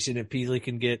situation. If Peasley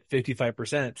can get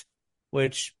 55%,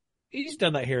 which he's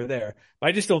done that here or there. But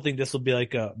I just don't think this will be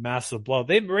like a massive blow.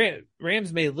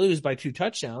 Rams may lose by 2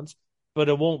 touchdowns, but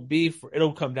it won't be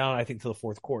it'll come down, I think, to the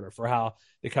fourth quarter for how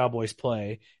the Cowboys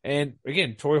play. And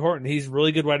again, Torrey Horton, he's a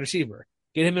really good wide receiver.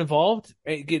 Get him involved,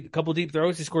 get a couple deep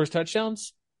throws, he scores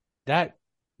touchdowns. That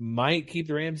might keep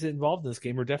the Rams involved in this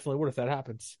game, or definitely would if that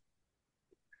happens.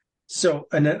 So,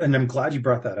 and I'm glad you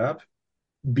brought that up,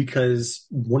 because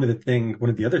one of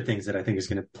the other things that I think is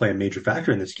going to play a major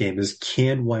factor in this game is,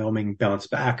 can Wyoming bounce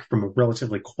back from a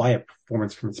relatively quiet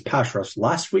performance from its pass rush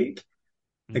last week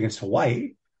against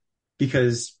Hawaii?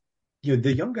 Because,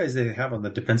 the young guys they have on the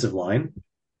defensive line,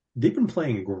 they've been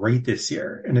playing great this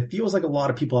year. And it feels like a lot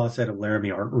of people outside of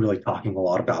Laramie aren't really talking a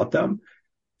lot about them,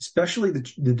 especially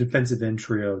the defensive end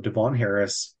trio of Devon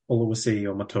Harris, Oluwase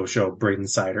Omatosho, Braden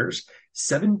Siders,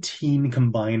 17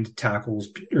 combined tackles,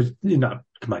 or not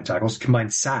combined tackles,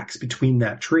 combined sacks between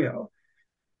that trio.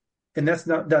 And that's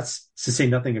to say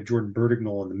nothing of Jordan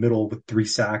Bertignol in the middle with 3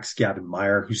 sacks, Gavin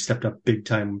Meyer, who stepped up big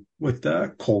time with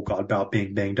Cole Godbout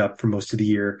being banged up for most of the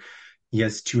year. He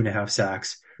has 2.5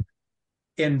 sacks.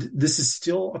 And this is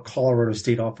still a Colorado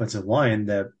State offensive line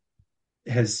that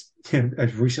has,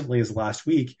 as recently as last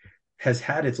week, has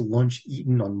had its lunch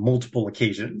eaten on multiple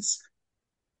occasions.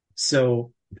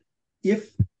 So if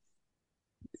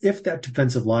that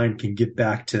defensive line can get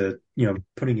back to,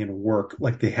 putting in work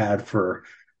like they had for,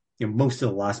 most of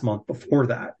the last month before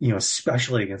that,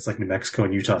 especially against like New Mexico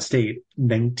and Utah State,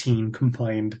 19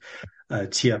 combined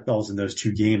TFLs in those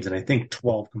 2 games. And I think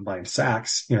 12 combined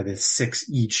sacks, there's 6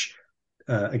 each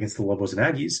against the Lobos and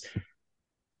Aggies.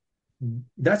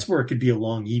 That's where it could be a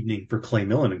long evening for Clay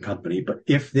Millen and company. But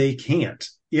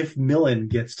if Millen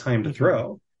gets time to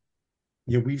throw,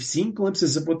 we've seen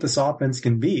glimpses of what this offense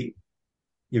can be.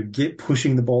 Get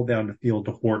pushing the ball down the field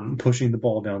to Horton, pushing the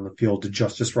ball down the field to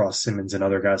Justice Ross Simmons and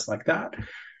other guys like that.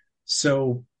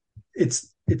 So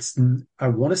it's I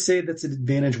want to say that's an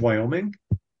advantage Wyoming,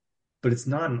 but it's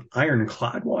not an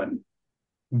ironclad one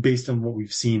based on what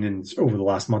we've seen over the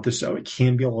last month or so. It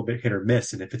can be a little bit hit or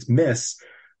miss. And if it's miss,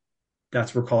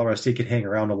 that's where Colorado State could hang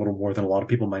around a little more than a lot of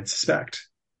people might suspect.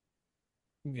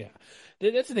 Yeah.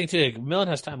 That's the thing too. Like, Millen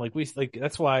has time.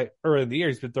 That's why early in the year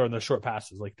he's been throwing those short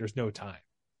passes. Like, there's no time.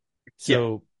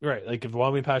 So, right. Like, if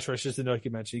Wyoming pass rushes, like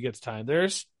you mentioned, he gets time.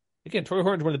 Again, Torrey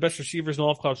Horton's one of the best receivers in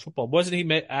all of college football. Wasn't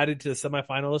he added to the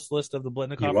semifinalist list of the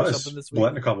Blitnikoff or something this week?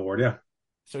 Blitnikoff Award, yeah.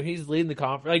 So he's leading the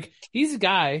conference. Like, he's a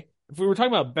guy, if we were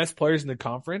talking about best players in the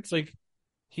conference, like,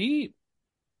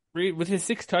 with his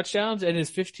 6 touchdowns and his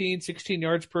 15, 16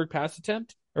 yards per pass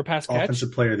attempt or pass catch.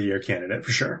 Offensive Player of the Year candidate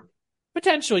for sure.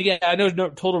 Potential, yeah. I know no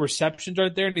total receptions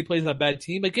aren't there and he plays on a bad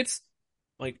team. Like, it's,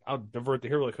 like, I'll divert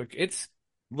here really quick. It's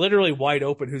literally wide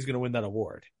open who's going to win that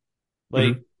award.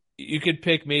 Like, you could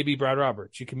pick maybe Brad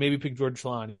Roberts. You can maybe pick George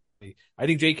Trelawney. I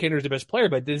think Jake Haener is the best player,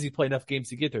 but does he play enough games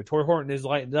to get there? Torrey Horton is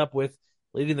lightened up with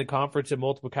leading the conference in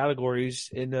multiple categories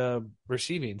in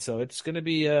receiving. So it's going to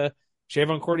be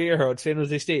Chavon Cordero at San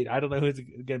Jose State. I don't know who it's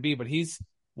going to be, but he's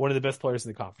one of the best players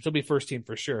in the conference. He'll be first team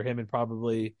for sure. Him and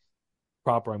probably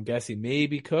Proper, I'm guessing.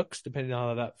 Maybe Cooks, depending on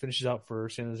how that finishes out for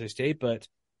San Jose State. But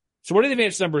so what do the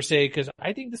advanced numbers say? Because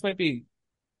I think this might be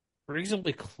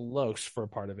reasonably close for a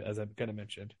part of it, as I kind of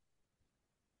mentioned.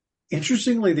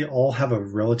 Interestingly, they all have a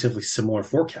relatively similar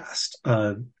forecast.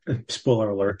 Spoiler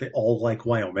alert, they all like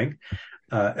Wyoming.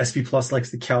 SP Plus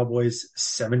likes the Cowboys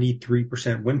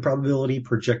 73% win probability,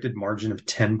 projected margin of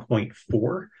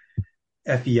 10.4.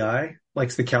 FEI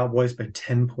likes the Cowboys by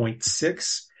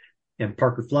 10.6. And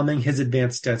Parker Fleming, his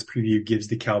advanced stats preview gives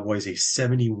the Cowboys a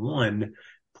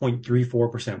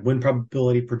 71.34% win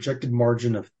probability, projected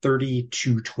margin of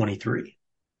 30-23.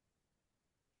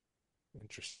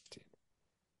 Interesting.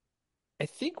 I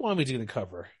think Wyoming's going to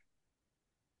cover.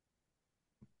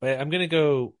 But I'm going to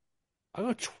go,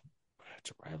 it's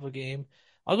a rival game.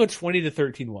 I'll go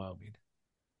 20-13 Wyoming.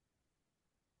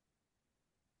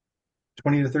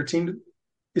 20-13?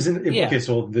 Okay,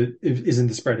 so isn't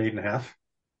the spread 8.5?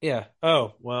 Yeah.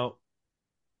 Oh, well.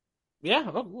 Yeah.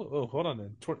 Oh, hold on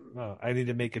then. I need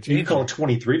to make a change. You can call it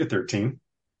 23-13.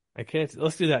 I can't.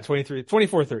 Let's do that.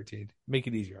 24-13. Make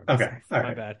it easier. Okay. All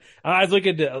My bad. I was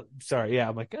looking to, sorry. Yeah.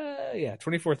 I'm like,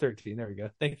 24-13. There we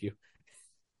go. Thank you.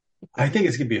 I think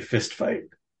it's going to be a fist fight.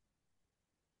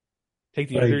 Take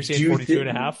the under, say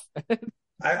 42.5.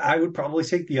 I would probably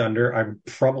take the under. I would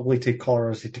probably take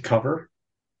Colorado State to cover.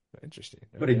 Interesting.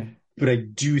 Okay. But I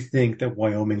do think that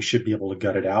Wyoming should be able to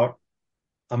gut it out.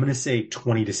 I'm going to say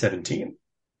 20-17.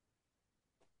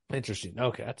 Interesting.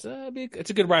 Okay, it's a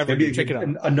good rivalry. Check it out.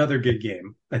 Another good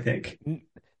game, I think.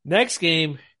 Next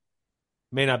game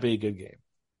may not be a good game.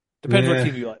 Depends what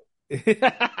team you like.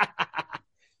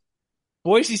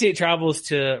 Boise State travels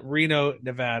to Reno,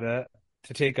 Nevada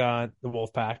to take on the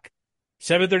Wolfpack.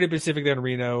 7:30 Pacific there in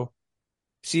Reno.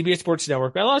 CBS Sports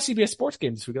Network. A lot of CBS Sports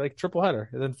games this week, like triple header.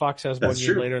 And then Fox has one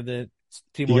game later than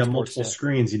Team you One got Sports. Multiple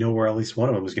screens. You know where at least one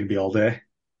of them is going to be all day.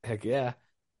 Heck yeah.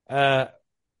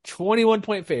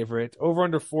 21-point favorite, over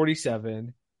under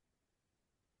 47.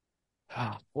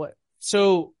 What?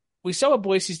 So we saw what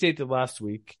Boise State did last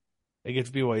week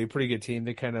against BYU, pretty good team.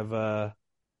 They kind of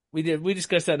we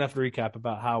discussed that enough to recap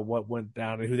about what went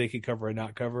down and who they could cover and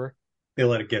not cover. They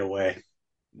let it get away.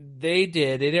 They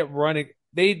did. They didn't run it.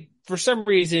 They, for some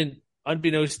reason,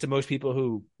 unbeknownst to most people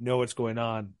who know what's going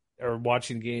on or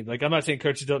watching games, like I'm not saying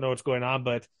coaches don't know what's going on,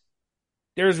 but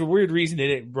there's a weird reason they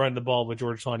didn't run the ball with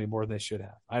George Trelawney more than they should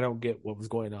have. I don't get what was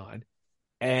going on.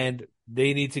 And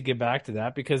they need to get back to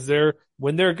that because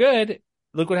when they're good,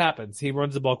 look what happens. He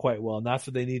runs the ball quite well, and that's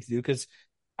what they need to do because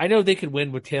I know they could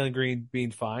win with Taylor Green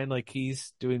being fine. Like,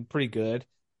 he's doing pretty good.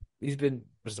 He's been,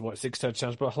 6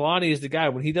 touchdowns, but Helani is the guy.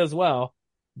 When he does well,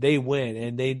 they win,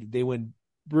 and they win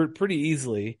pretty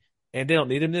easily, and they don't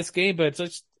need him this game, but it's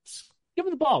just give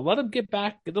him the ball. Let him get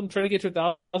back. Let him try to get to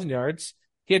 1,000 yards.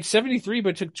 He had 73,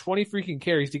 but took 20 freaking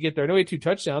carries to get there. I know he had 2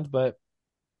 touchdowns, but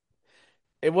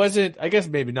it wasn't, I guess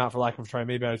maybe not for lack of trying.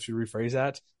 Maybe I should rephrase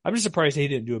that. I'm just surprised he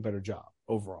didn't do a better job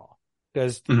overall.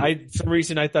 Because for some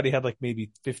reason, I thought he had like maybe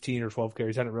 15 or 12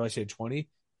 carries. I didn't realize he had 20.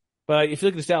 But if you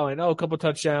look at the stat line, a couple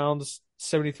touchdowns,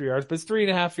 73 yards, but it's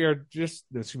 3.5 yards, it's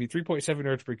going to be 3.7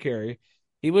 yards per carry.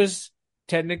 He was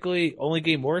technically only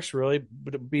game worse, really,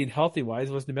 but being healthy-wise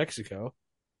was New Mexico.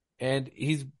 And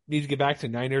he needs to get back to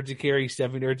 9 yards a carry,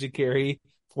 7 yards a carry,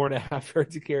 4.5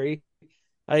 yards a carry.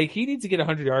 Like, he needs to get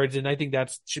 100 yards, and I think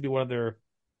that should be one of their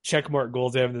checkmark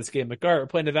goals they have in this game. Like, all right, we're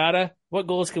playing Nevada. What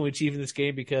goals can we achieve in this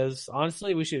game? Because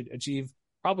honestly, we should achieve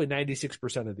probably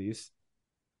 96% of these.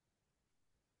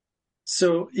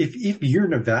 So if you're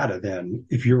Nevada, then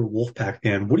if you're a Wolfpack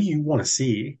fan, what do you want to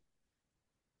see?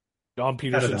 Don Out of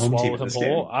Peterson the home team swallowed in him this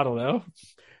whole. game? I don't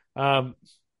know.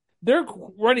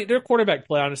 Their quarterback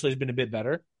play honestly has been a bit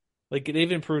better. Like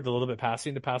they've improved a little bit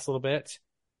passing to pass a little bit.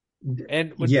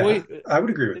 And I would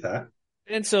agree with that.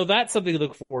 And so that's something to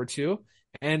look forward to.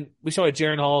 And we saw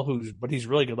Jaron Hall, he's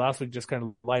really good last week, just kind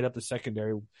of light up the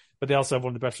secondary. But they also have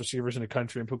one of the best receivers in the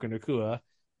country in Puka Nacua.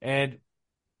 And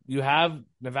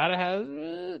Nevada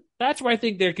has, that's where I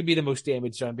think there could be the most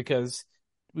damage done, because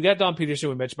we got Don Peterson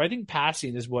we mentioned, but I think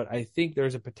passing is what I think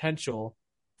there's a potential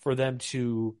for them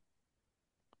to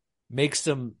make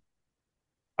some,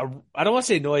 I don't want to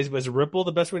say noise, but is a ripple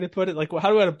the best way to put it? Like, how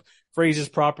do I phrase this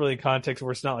properly in context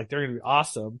where it's not like they're going to be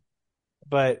awesome,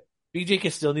 but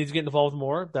BJ still needs to get involved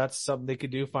more. That's something they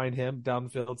could do. Find him down the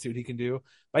field, see what he can do.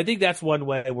 But I think that's one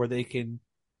way where they can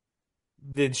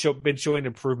then been showing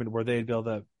improvement, where they'd be able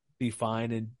to be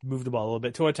fine and move the ball a little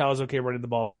bit. Tuata's okay running the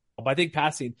ball, but I think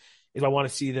passing is I want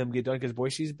to see them get done, because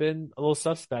Boise's been a little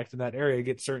suspect in that area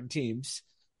against certain teams.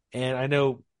 And I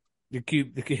know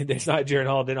it's not Jaron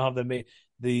Hall. They don't have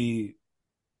the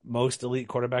most elite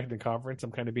quarterback in the conference.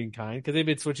 I'm kind of being kind, because they've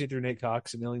been switching through Nate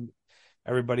Cox and nailing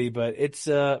everybody, but it's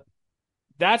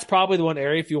that's probably the one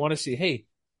area if you want to see, hey,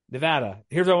 Nevada,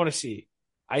 here's what I want to see.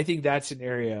 I think that's an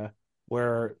area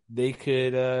where they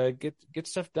could get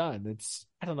stuff done.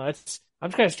 I don't know. I'm just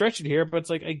kind of stretching here, but it's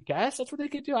like, I guess that's what they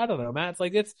could do. I don't know, Matt. It's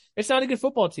like, it's not a good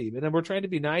football team, and then we're trying to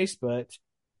be nice, but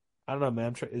I don't know,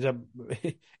 man.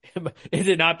 Is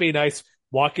it not being nice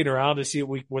walking around to see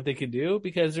what they can do?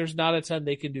 Because there's not a ton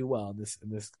they can do well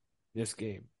in this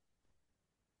game.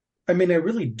 I mean, I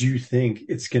really do think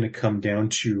it's going to come down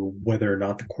to whether or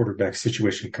not the quarterback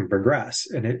situation can progress.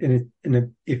 And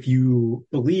if you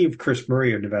believe Chris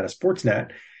Murray of Nevada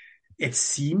Sportsnet, it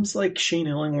seems like Shane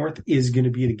Illingworth is going to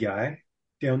be the guy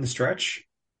down the stretch.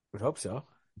 Would hope so.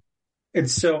 And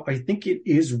so I think it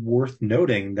is worth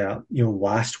noting that,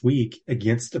 last week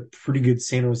against a pretty good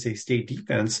San Jose State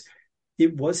defense,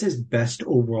 it was his best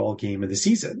overall game of the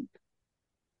season.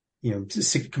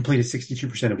 Completed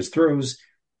 62% of his throws,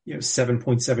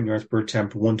 7.7 yards per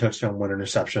attempt, 1 touchdown, 1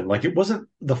 interception. Like, it wasn't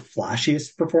the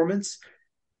flashiest performance,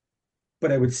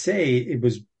 but I would say it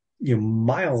was,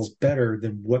 miles better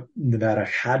than what Nevada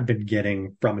had been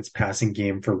getting from its passing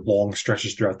game for long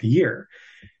stretches throughout the year.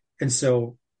 And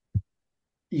so,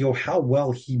 how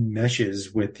well he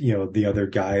meshes with, the other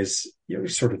guys,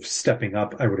 sort of stepping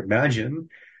up, I would imagine,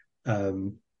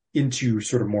 into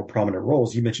sort of more prominent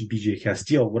roles. You mentioned BJ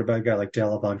Castile. What about a guy like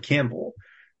Delavon Campbell,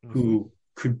 who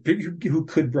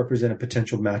could represent a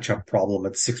potential matchup problem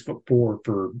at 6'4"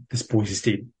 for this Boise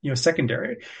State,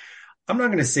 secondary? I'm not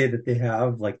going to say that they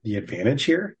have like the advantage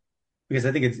here, because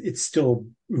I think it's still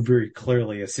very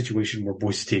clearly a situation where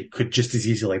Boise State could just as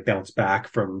easily bounce back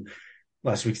from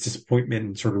last week's disappointment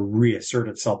and sort of reassert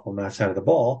itself on that side of the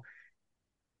ball.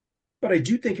 But I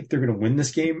do think if they're going to win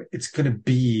this game, it's going to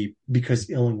be because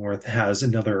Illingworth has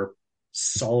another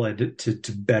solid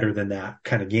to better than that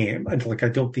kind of game. I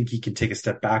don't think he can take a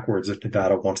step backwards if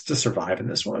Nevada wants to survive in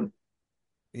this one.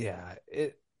 Yeah,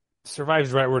 it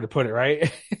survives the right word to put it,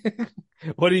 right?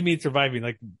 What do you mean surviving?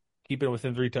 Like keeping it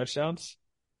within 3 touchdowns?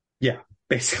 Yeah,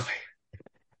 basically.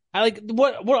 I like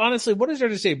honestly, what is there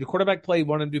to say? The quarterback play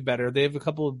want to do better. They have a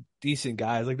couple of decent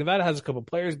guys. Like Nevada has a couple of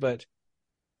players, but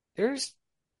there's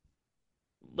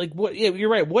like what? Yeah, you're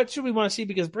right. What should we want to see?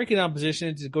 Because breaking down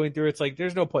positions and going through, it's like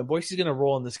there's no point. Boise's going to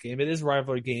roll in this game. It is a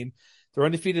rivalry game. They're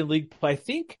undefeated in league play.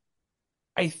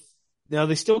 Now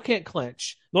they still can't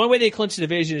clinch. The only way they clinch the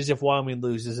division is if Wyoming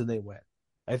loses and they win.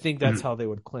 I think that's how they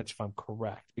would clinch, if I'm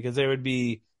correct, because they'd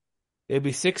be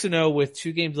 6-0 with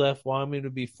 2 games left. Wyoming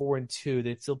would be 4-2.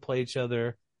 They'd still play each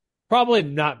other. Probably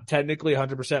not technically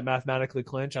 100% mathematically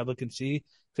clinch. I'd look and see.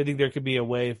 I think there could be a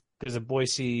way, because if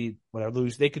Boise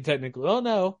lose, they could technically. Oh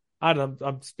no, I don't know.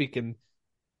 I'm speaking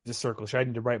the circles. I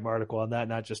need to write my article on that,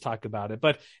 not just talk about it.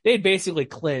 But they'd basically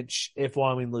clinch if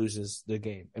Wyoming loses the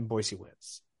game and Boise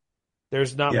wins.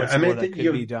 There's not much more that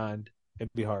could be done.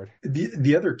 It'd be hard.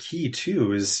 The other key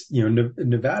too is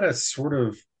Nevada sort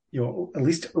of at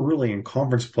least early in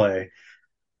conference play,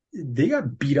 they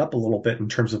got beat up a little bit in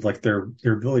terms of like their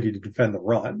ability to defend the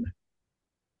run.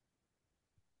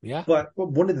 Yeah. But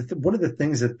one of the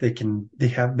things that they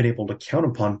have been able to count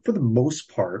upon for the most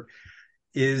part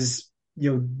is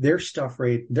their stuff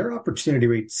rate, their opportunity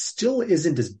rate still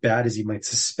isn't as bad as you might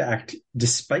suspect,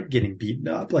 despite getting beaten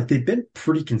up. Like they've been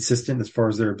pretty consistent as far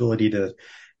as their ability to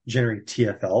generate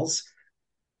TFLs.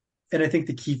 And I think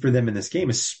the key for them in this game,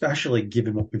 especially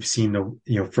given what we've seen,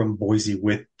 from Boise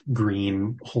with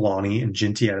Green, Holani, and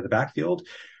Ginty out of the backfield,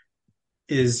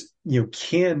 is,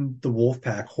 can the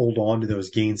Wolfpack hold on to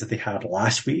those gains that they had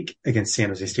last week against San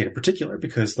Jose State in particular?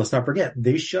 Because let's not forget,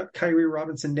 they shut Kyrie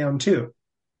Robinson down too.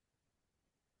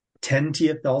 10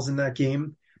 TFLs in that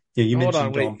game. You Hold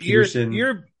mentioned on, Dom Peterson.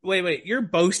 You're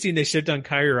boasting they shut down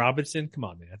Kyrie Robinson? Come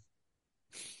on, man.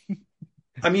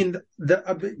 I mean,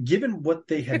 given what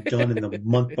they had done in the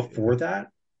month before that,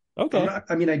 okay.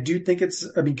 I do think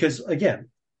because again,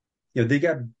 they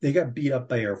got beat up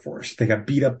by Air Force. They got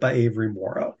beat up by Avery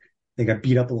Morrow. They got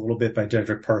beat up a little bit by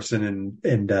Dedrick Parson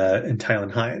and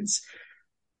Tylen Hines.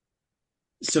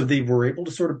 So they were able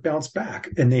to sort of bounce back,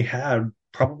 and they had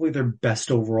probably their best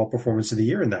overall performance of the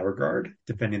year in that regard,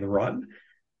 defending the run.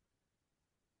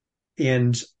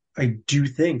 And I do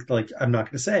think, I'm not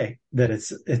going to say that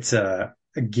it's a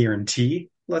guarantee,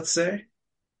 let's say.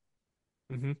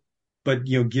 Mm-hmm. But,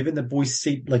 given that Boise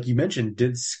State, like you mentioned,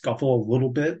 did scuffle a little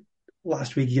bit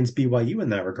last week against BYU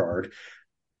in that regard,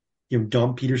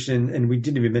 Dom Peterson, and we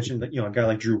didn't even mention that, a guy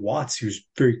like Drew Watts, who's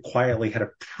very quietly had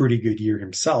a pretty good year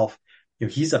himself,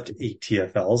 he's up to 8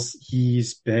 TFLs.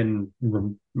 He's been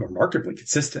remarkably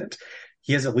consistent.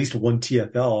 He has at least 1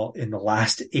 TFL in the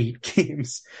last 8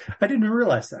 games. I didn't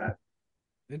realize that.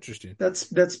 Interesting.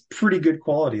 That's pretty good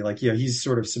quality. He's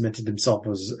sort of cemented himself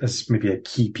as maybe a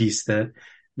key piece that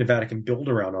Nevada can build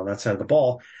around on that side of the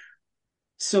ball.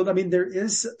 So, there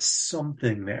is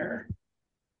something there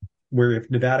where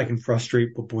if Nevada can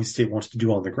frustrate what Boise State wants to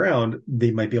do on the ground, they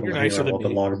might be able to hang around a little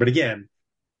bit longer. But again,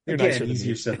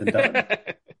 easier said than done.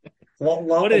 A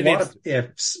lot of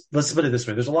ifs. Let's put it this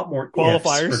way: there's a lot more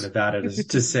qualifiers ifs for Nevada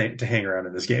to hang around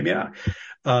in this game. Yeah.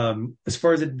 As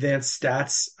far as advanced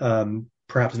stats,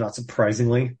 perhaps not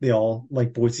surprisingly, they all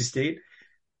like Boise State.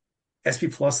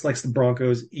 SP Plus likes the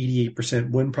Broncos,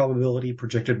 88% win probability,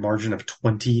 projected margin of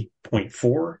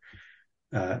 20.4.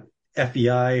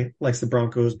 FEI likes the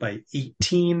Broncos by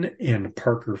 18, and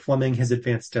Parker Fleming, his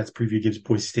advanced stats preview, gives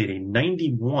Boise State a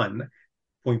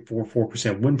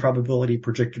 91.44% win probability,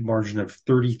 projected margin of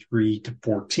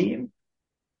 33-14.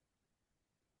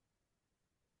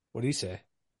 What do you say?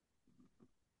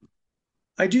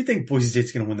 I do think Boise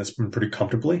State's going to win this one pretty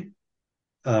comfortably.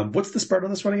 What's the spread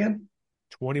on this one again?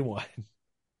 21.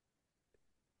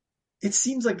 It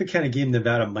seems like the kind of game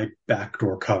Nevada might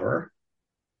backdoor cover.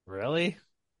 Really?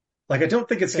 I don't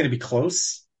think it's going to be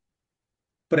close,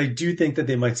 but I do think that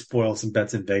they might spoil some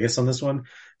bets in Vegas on this one.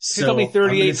 So tell me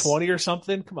 38-20 or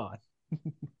something? Come on.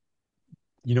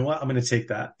 You know what? I'm going to take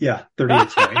that. Yeah,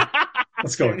 38-20.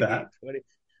 Let's go with that.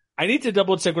 I need to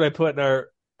double check what I put in our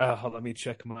let me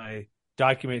check my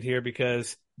document here,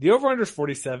 because the over-under is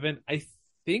 47. I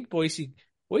think Boise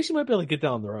might be able to get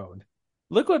that on their own.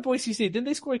 Look what Boise State, didn't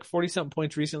they score 40-something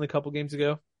points recently a couple games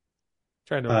ago?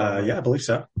 Trying to remember. Yeah, I believe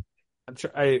so.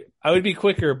 I would be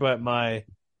quicker, but my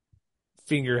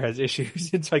finger has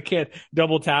issues, and so I can't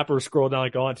double tap or scroll down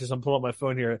like I want to. So I'm pulling up my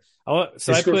phone here. I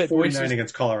put 49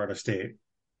 against Colorado State.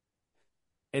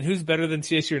 And who's better than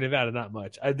CSU or Nevada? Not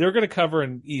much. They're going to cover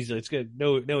and easily. It's good.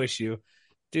 No issue,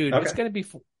 dude. Okay. It's going to be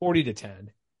 40-10.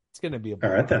 It's going to be a ball.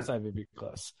 All right, then. It's not going to be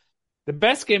close. The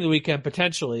best game of the weekend,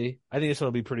 potentially, I think this one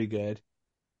will be pretty good.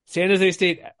 San Jose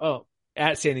State,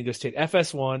 at San Diego State,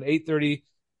 FS1, 8:30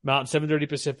 Mountain, 7:30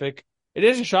 Pacific. It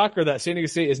is a shocker that San Diego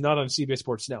State is not on CBS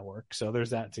Sports Network, so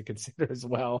there's that to consider as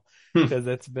well, because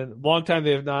it's been a long time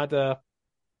they have not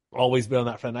always been on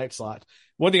that Friday night slot.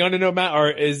 One thing I want to know,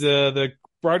 Matt, is the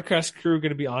broadcast crew going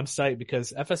to be on site,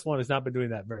 because FS1 has not been doing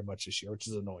that very much this year, which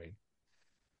is annoying.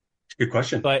 Good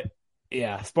question. But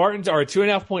yeah, Spartans are a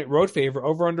 2.5-point road favorite,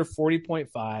 over under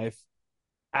 40.5.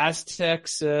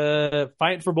 Aztecs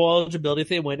fighting for bowl eligibility if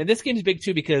they win. And this game's big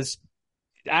too, because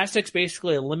Aztecs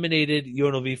basically eliminated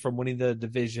UNLV from winning the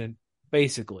division,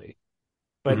 basically.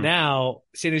 But now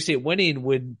San Diego State winning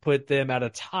would put them at a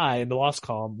tie in the loss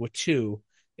column with 2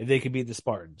 if they could beat the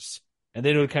Spartans. And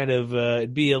then it would kind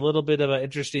of be a little bit of an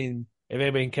interesting if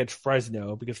anybody can catch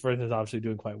Fresno, because Fresno is obviously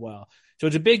doing quite well. So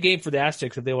it's a big game for the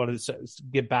Aztecs if they want to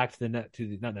get back to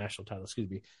the not national title,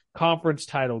 conference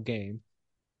title game.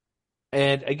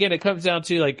 And again, it comes down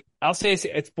to, I'll say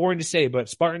it's boring to say, but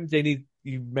Spartans, you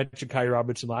mentioned Kyrie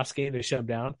Robinson last game, they shut him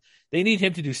down. They need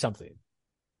him to do something.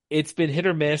 It's been hit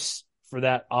or miss for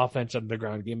that offense on the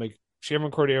ground game.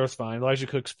 Sherman Cordiero's fine. Elijah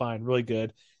Cook's fine. Really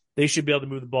good. They should be able to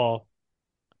move the ball.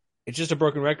 It's just a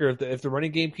broken record. If the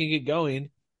running game can get going,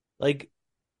 the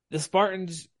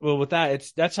Spartans, well, with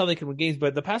that's how they can win games.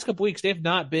 But the past couple weeks, they've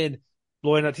not been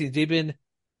blowing out teams. They've been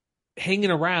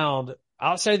hanging around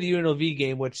outside the UNLV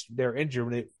game, which they're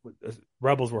injured when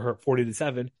Rebels were hurt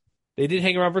 40-7. They did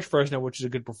hang around versus Fresno, which is a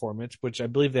good performance, which I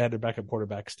believe they had their backup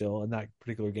quarterback still in that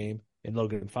particular game in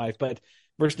Logan 5. But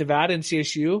versus Nevada and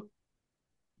CSU,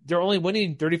 they're only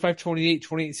winning 35-28,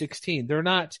 28-16. They're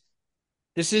not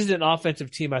 – this isn't an offensive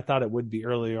team I thought it would be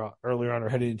earlier on or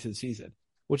heading into the season,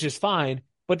 which is fine,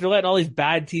 but they're letting all these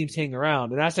bad teams hang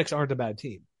around, and Aztecs aren't a bad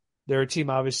team. They're a team,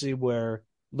 obviously, where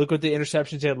look what the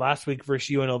interceptions they had last week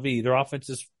versus UNLV. Their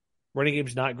offense's running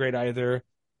game's not great either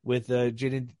with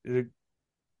Jaden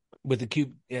with the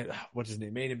cube, what's his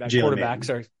name? Maiden back quarterbacks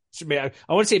are.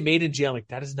 I want to say Maiden Jalen. Like,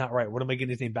 that is not right. What am I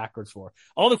getting his name backwards for?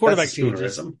 All the quarterback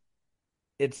changes.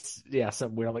 It's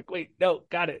something weird. I'm like, wait, no,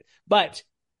 got it. But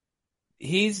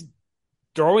he's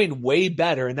throwing way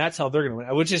better, and that's how they're going to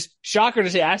win. Which is shocker to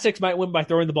say. Aztecs might win by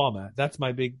throwing the ball, Matt. That's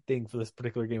my big thing for this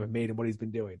particular game with Maiden, what he's been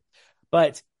doing.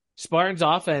 But Spartans'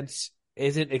 offense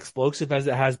isn't explosive as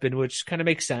it has been, which kind of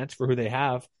makes sense for who they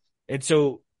have. And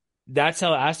so that's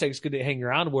how Aztecs going to hang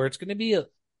around, where it's going to be a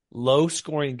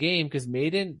low-scoring game because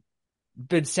Maiden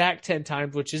been sacked 10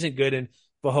 times, which isn't good. And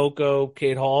Fehoko,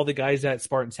 Cade Hall, the guys that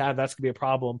Spartans have, that's going to be a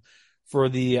problem for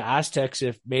the Aztecs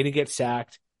if Maiden gets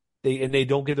sacked they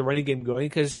don't get the running game going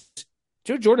because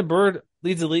Jordan Bird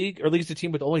leads the league or leads the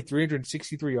team with only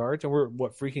 363 yards, and we're,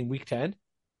 freaking week 10?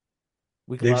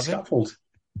 Week 11? They've scuffled.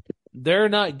 They're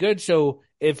not good. So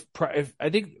if I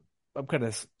think I'm kind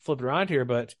of flipping around here,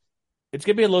 but it's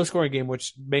going to be a low-scoring game,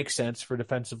 which makes sense for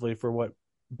defensively for what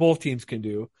both teams can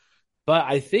do. But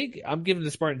I think I'm giving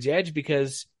the Spartans the edge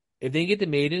because if they get to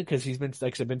Maiden, because he's been,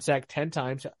 like I said, been sacked 10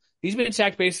 times. He's been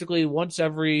sacked basically once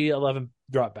every 11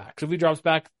 dropbacks. So if he drops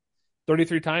back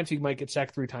 33 times, he might get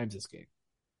sacked 3 times this game.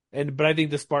 But I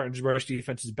think the Spartans' rush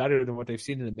defense is better than what they've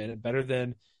seen in a minute, better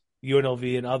than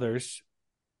UNLV and others.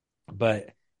 But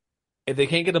if they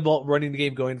can't get the ball running the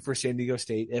game going for San Diego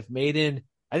State, I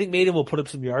think Maiden will put up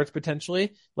some yards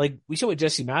potentially. Like we saw what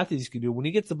Jesse Matthews can do. When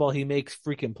he gets the ball, he makes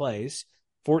freaking plays.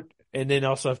 And then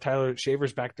also have Tyler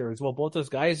Shavers back there as well. Both those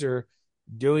guys are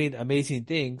doing amazing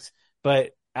things,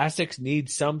 but Aztecs need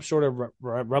some sort of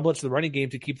remnants of the running game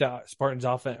to keep that Spartans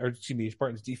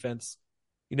defense,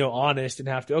 honest and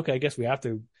I guess we have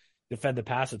to defend the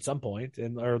pass at some point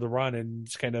or the run and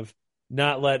just kind of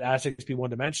not let Aztecs be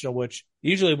one-dimensional, which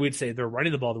usually we'd say they're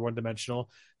running the ball, they're one-dimensional.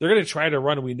 They're going to try to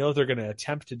run, and we know they're going to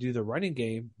attempt to do the running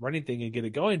thing and get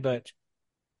it going, but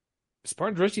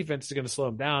Spartans' rush defense is going to slow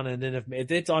them down, and then if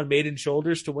it's on Maiden's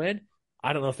shoulders to win,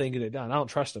 I don't know if they can get it done. I don't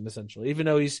trust him, essentially, even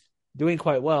though he's doing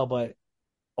quite well, but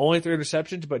only 3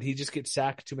 interceptions, but he just gets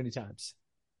sacked too many times.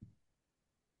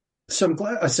 So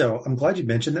I'm glad you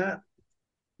mentioned that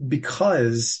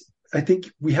because I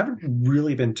think we haven't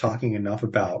really been talking enough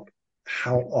about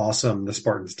how awesome the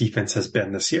Spartans defense has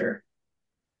been this year.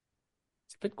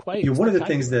 It's been quite one of the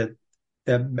things that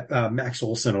Max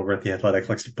Olson over at The Athletic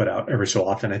likes to put out every so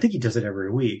often, I think he does it every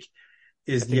week,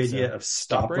 is the idea of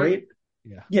stop rate.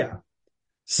 Yeah.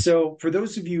 So for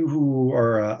those of you who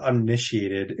are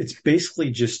uninitiated, it's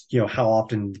basically just, how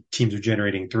often teams are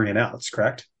generating 3 and outs,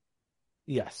 correct?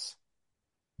 Yes.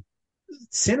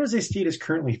 San Jose State is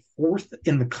currently 4th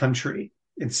in the country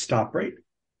in stop rate,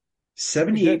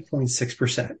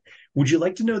 78.6%. Would you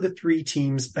like to know the 3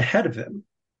 teams ahead of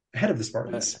the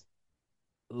Spartans?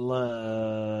 I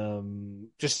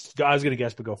was going to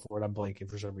guess, but go for it. I'm blanking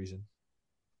for some reason.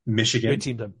 Michigan. Good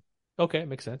team. Okay,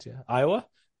 makes sense. Yeah. Iowa?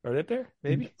 Are they up there?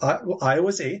 Maybe?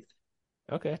 Iowa's 8th.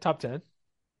 Okay, top 10.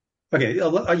 Okay, you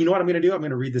know what I'm going to do? I'm going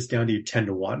to read this down to you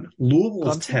 10-1. Louisville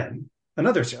is 10.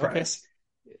 Another surprise.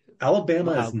 Okay.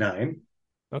 Alabama is 9.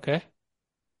 Okay.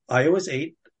 Iowa's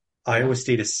 8. Iowa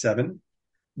State is 7.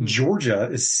 Georgia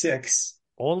is 6.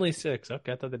 Only 6.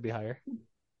 Okay, I thought they'd be higher.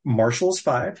 Marshall's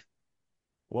 5.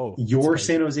 Whoa. Your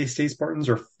San Jose State Spartans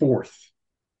are 4th.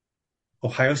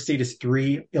 Ohio State is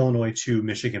 3. Illinois 2.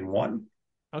 Michigan 1.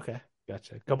 Okay,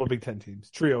 gotcha. A couple of Big Ten teams.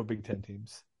 Trio of Big Ten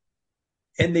teams.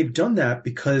 And they've done that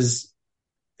because,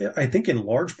 I think in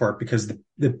large part, because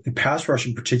the pass rush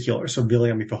in particular, so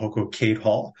Viliami Fehoko, Cade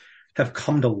Hall, have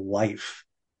come to life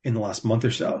in the last month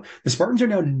or so. The Spartans are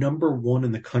now number 1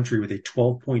 in the country with a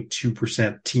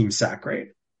 12.2% team sack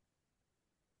rate,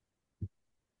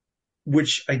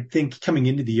 which I think coming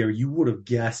into the year, you would have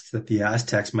guessed that the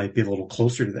Aztecs might be a little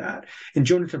closer to that. And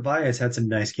Jonah Tavai has had some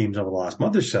nice games over the last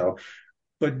month or so,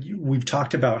 but we've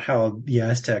talked about how the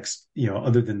Aztecs,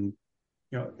 other than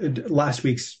last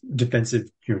week's defensive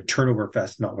turnover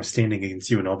fest notwithstanding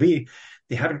against UNLV,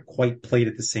 they haven't quite played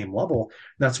at the same level.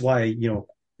 That's why,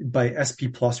 by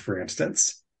SP Plus, for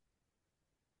instance,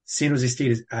 San Jose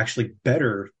State is actually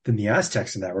better than the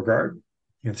Aztecs in that regard.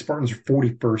 The Spartans are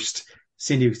 41st,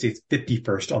 San Diego State's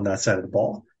 51st on that side of the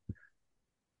ball.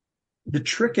 The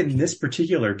trick in this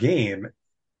particular game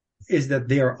is that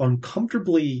they are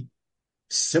uncomfortably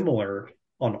similar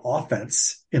on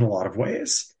offense in a lot of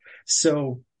ways.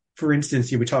 So, for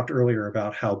instance, we talked earlier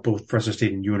about how both Fresno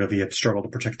State and UNLV have struggled to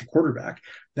protect the quarterback.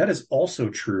 That is also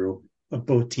true of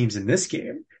both teams in this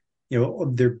game.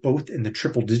 They're both in the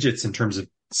triple digits in terms of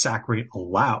sack rate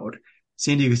allowed.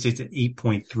 San Diego State's at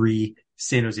 8.3,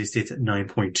 San Jose State's at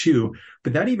 9.2,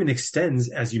 but that even extends,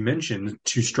 as you mentioned,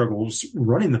 to struggles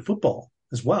running the football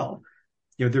as well.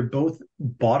 They're both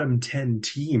bottom 10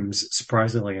 teams,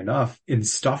 surprisingly enough, in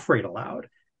stuff rate allowed.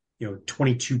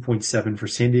 22.7 for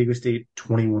San Diego State,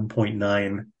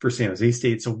 21.9 for San Jose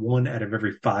State. So 1 out of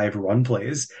every 5 run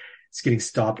plays is getting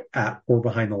stopped at or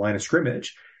behind the line of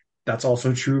scrimmage. That's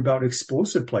also true about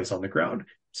explosive plays on the ground.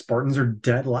 Spartans are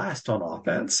dead last on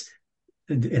offense.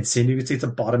 And San Diego State's a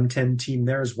bottom 10 team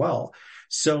there as well.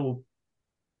 So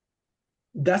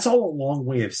that's all a long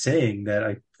way of saying that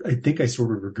I think I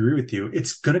sort of agree with you.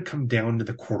 It's going to come down to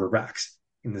the quarterbacks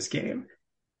in this game.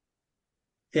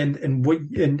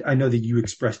 And I know that you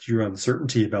expressed your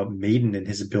uncertainty about Maiden and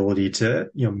his ability to,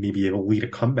 maybe able to lead a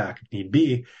comeback if need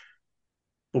be.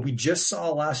 But we just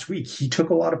saw last week, he took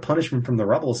a lot of punishment from the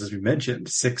Rebels, as we mentioned,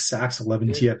 6 sacks, 11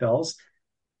 TFLs,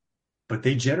 but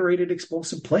they generated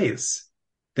explosive plays.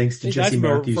 Thanks to Jesse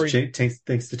Matthews,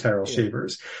 thanks to Tyrell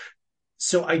Shavers.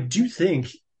 So I do think,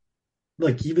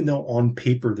 even though on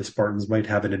paper the Spartans might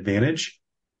have an advantage,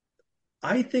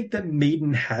 I think that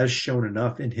Maiden has shown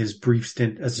enough in his brief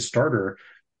stint as a starter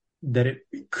that it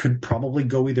could probably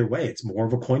go either way. It's more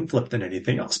of a coin flip than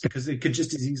anything else, because it could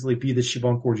just as easily be that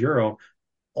Siobhan Cordero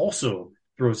also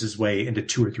throws his way into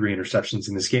 2 or 3 interceptions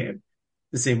in this game,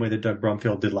 the same way that Doug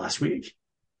Brumfield did last week.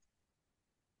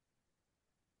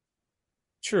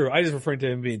 True. I just referring to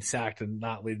him being sacked and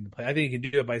not leading the play. I think he can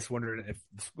do it by just wondering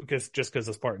if because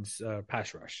the Spartans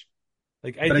pass rush. I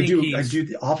do.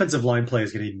 The offensive line play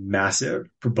is going to be massive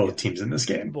for both teams in this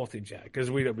game. Both teams, yeah,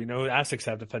 because we know Aztecs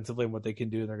have defensively and what they can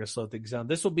do, and they're going to slow things down.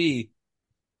 This will be.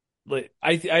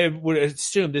 I would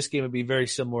assume this game would be very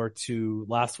similar to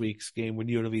last week's game when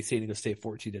UNLV San Diego State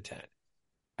 14-10.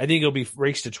 I think it'll be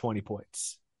raced to 20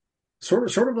 points.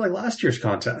 Sort of like last year's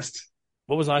contest.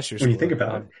 What was last year's? When you think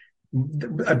about it.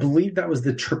 I believe that was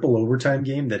the triple overtime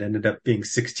game that ended up being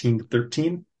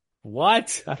 16-13.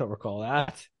 What? I don't recall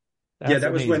that.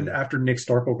 That was when after Nick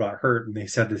Starkle got hurt and they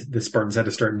said the Spartans had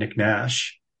to start Nick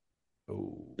Nash.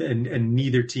 Oh. And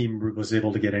neither team was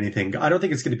able to get anything. I don't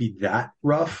think it's going to be that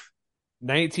rough.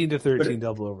 19-13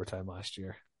 double overtime last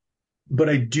year. But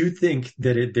I do think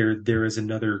that there is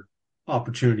another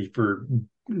opportunity for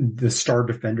the star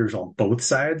defenders on both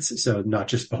sides. So not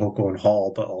just Fehoko and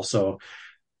Hall, but also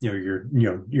your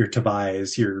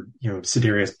Tobias, your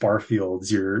Cedarius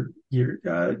Barfields, your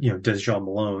Desjardins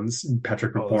Malones, and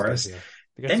Patrick McMorris.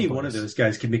 Any one of those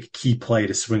guys can make a key play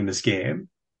to swing this game.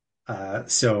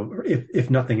 So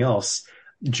if nothing else,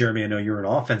 Jeremy, I know you're an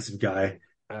offensive guy.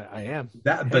 I am.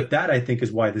 But that I think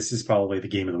is why this is probably the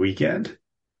game of the weekend.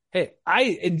 Hey, I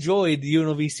enjoyed the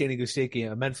UNLV San Diego State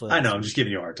game immensely. I know, I'm just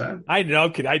giving you a hard time. I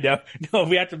know. No,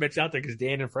 we have to mention out there because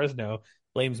Dan in Fresno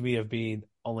blames me of being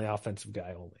only offensive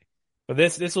guy only. But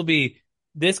this will be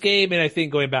this game, and I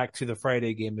think going back to the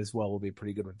Friday game as well will be a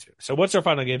pretty good one too. So what's our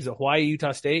final game? Is it Hawaii,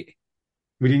 Utah State?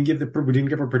 We didn't give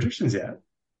our predictions yet.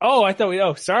 Oh, I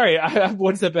thought sorry. I'm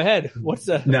one step ahead. What's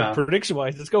prediction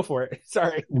wise? Let's go for it.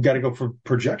 Sorry. We got to go for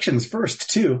projections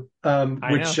first too.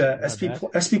 Which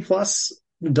SP Plus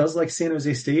does like San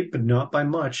Jose State, but not by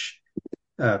much.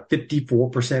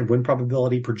 54% win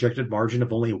probability, projected margin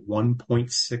of only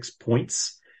 1.6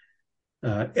 points.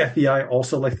 FEI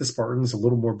also like the Spartans, a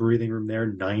little more breathing room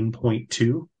there,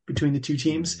 9.2 between the two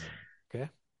teams. Okay.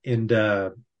 And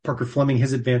Parker Fleming,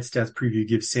 his advanced stats preview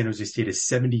gives San Jose State a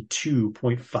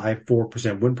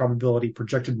 72.54% win probability,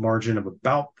 projected margin of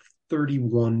about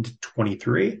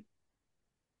 31-23.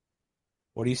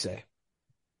 What do you say?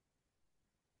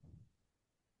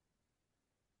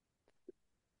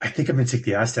 I think I'm going to take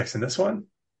the Aztecs in this one.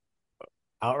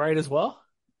 Outright as well?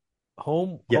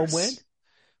 Home win?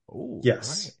 Ooh,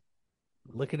 yes. Right.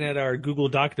 Looking at our Google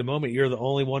Doc at the moment, you're the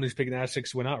only one who's picking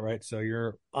Aztecs to win outright, so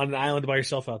you're on an island by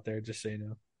yourself out there, just so you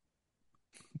know.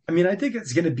 I mean, I think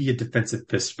it's going to be a defensive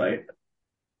fist fight.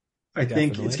 I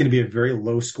think it's going to be a very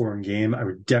low-scoring game. I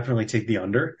would definitely take the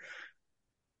under.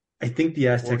 I think the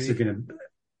Aztecs are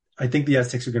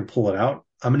going to pull it out.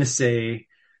 I'm going to say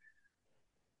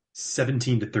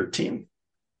 17-13.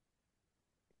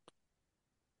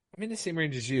 I'm in the same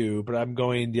range as you, but I'm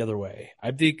going the other way.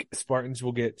 I think Spartans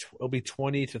will it'll be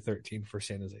 20-13 for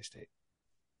San Jose State.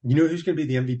 You know who's going to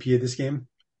be the MVP of this game?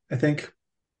 I think.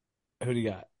 Who do you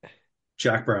got?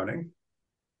 Jack Browning.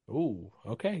 Ooh,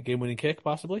 okay. Game-winning kick,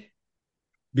 possibly?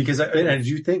 because I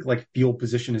do think like field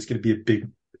position is going to be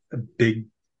a big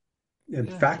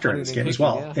factor in this game as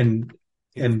well.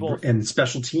 And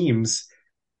special teams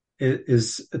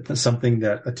is something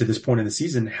that to this point in the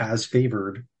season has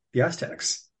favored the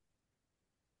Aztecs.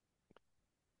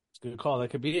 Good call. That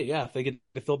could be it. Yeah, if they get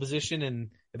the field position and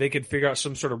if they could figure out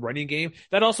some sort of running game,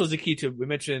 that also is the key to. You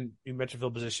mentioned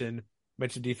field position,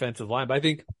 mentioned defensive line, but I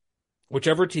think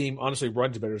whichever team honestly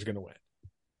runs better is going to win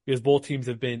because both teams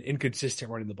have been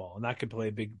inconsistent running the ball, and that could play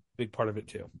a big part of it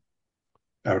too.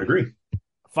 I would agree.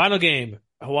 Final game: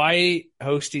 Hawaii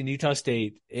hosting Utah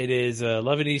State. It is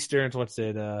 11 Eastern. What's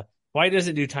it? Hawaii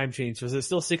doesn't do time change. Was it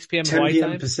still 6 p.m. 10 Hawaii p.m.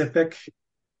 time? Pacific.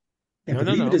 I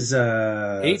believe it is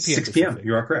 8 p.m. 6 p.m. Pacific.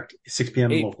 You are correct. 6 p.m.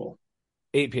 local.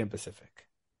 8 p.m. Pacific,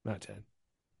 not 10.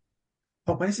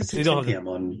 Oh, why does it say So 10 p.m.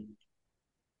 on?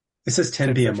 It says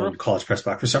 10 p.m. on College Press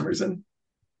Box for some reason.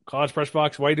 College Press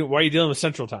Box. Why are you dealing with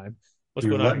Central Time? What's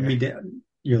You're going on letting me down.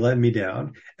 You're letting me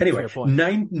down. Anyway,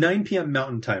 9 p.m.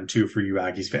 Mountain Time too for you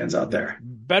Aggies fans out there.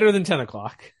 Better than 10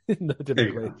 o'clock.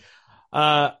 Typically.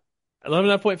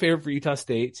 11.5-point favorite for Utah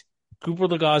State. Cooper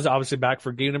Legas is obviously back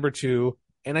for game number 2.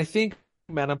 And I think,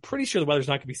 man, I'm pretty sure the weather's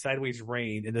not going to be sideways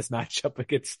rain in this matchup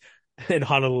against in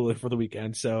Honolulu for the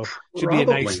weekend. So should Probably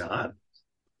be a nice not.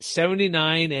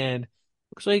 79 and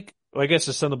looks like, well, I guess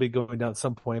the sun will be going down at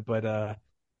some point, but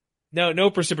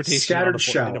no precipitation. Scattered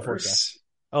showers.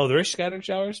 Oh, there is scattered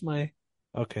showers?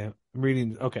 Okay. I'm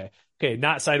reading. Okay.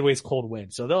 Not sideways cold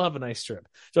wind. So they'll have a nice trip.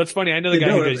 So it's funny. I know the guy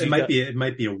who does it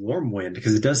might be a warm wind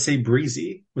because it does say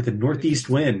breezy with a northeast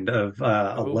wind of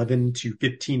 11 to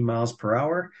 15 miles per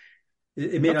hour.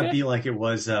 It may not be like it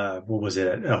was, what was it,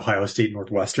 at Ohio State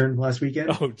Northwestern last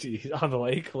weekend? Oh, geez. On the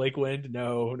lake wind?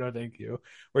 No, thank you.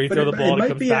 Where you throw the ball and it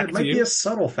comes back to you. It might be a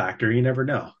subtle factor. You never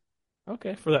know.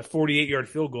 Okay. For that 48-yard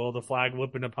field goal, the flag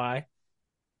whipping up high.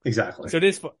 Exactly. So it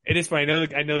is funny.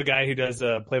 I know the guy who does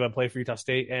play-by-play for Utah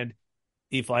State, and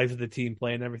he flies with the team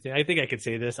playing and everything. I think I could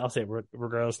say this. I'll say it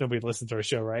regardless. Nobody listens to our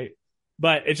show, right?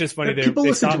 But it's just funny. People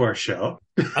listen to our show.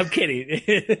 I'm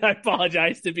kidding. I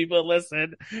apologize to people that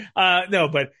listen. No,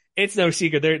 but it's no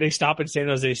secret. They stop in San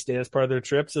Jose State as part of their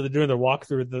trip. So they're doing their walk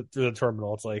through the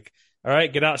terminal. It's like, all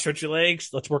right, get out, stretch your legs.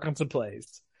 Let's work on some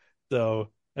plays.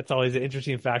 So that's always an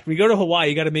interesting fact. When you go to Hawaii,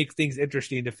 you got to make things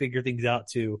interesting to figure things out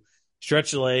too.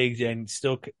 Stretch the legs and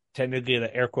still technically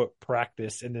the air quote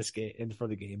practice in this game and for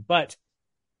the game. But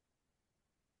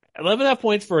 11.5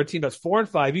 points for a team that's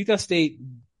 4-5. Utah State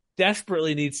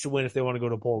desperately needs to win if they want to go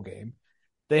to a bowl game.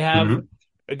 They have,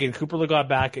 again, Cooper Legas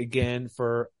back again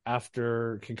for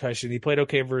after concussion. He played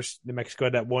okay versus New Mexico.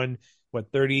 Had that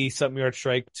 30-something yard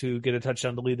strike to get a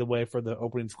touchdown to lead the way for the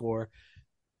opening score.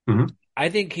 Mm-hmm. I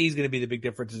think he's going to be the big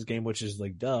difference in this game, which is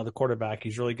like, the quarterback.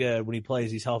 He's really good when he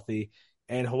plays. He's healthy.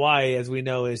 And Hawaii, as we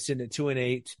know, is sitting at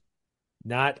 2-8.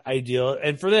 Not ideal.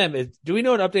 And for them, do we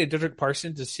know an update? Dedrick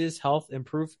Parsons, does his health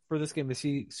improve for this game? Is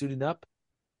he suiting up?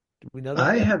 Do we know that?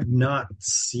 I have not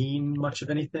seen much of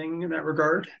anything in that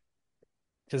regard.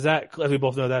 Because that, as we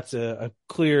both know, that's a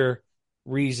clear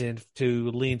reason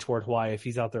to lean toward Hawaii if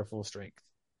he's out there full strength.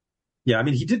 Yeah, I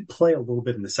mean, he did play a little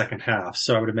bit in the second half,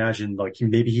 so I would imagine like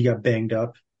maybe he got banged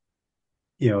up.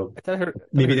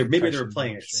 Maybe they were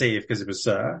playing it safe because it was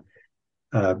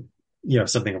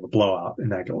something of a blowout in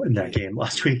that game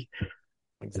last week.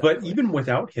 Exactly. But even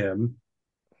without him,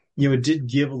 it did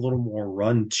give a little more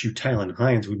run to Tylan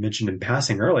Hines, we mentioned in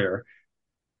passing earlier,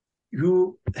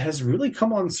 who has really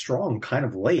come on strong kind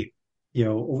of late.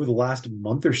 Over the last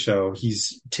month or so,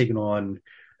 he's taken on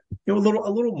a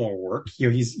little more work.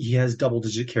 He has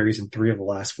double-digit carries in 3 of the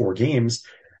last 4 games,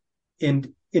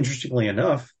 and interestingly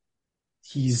enough,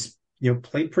 he's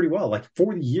played pretty well. Like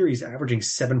for the year, he's averaging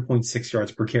 7.6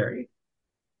 yards per carry.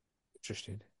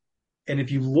 Interesting. And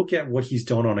if you look at what he's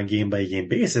done on a game-by-game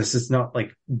basis, it's not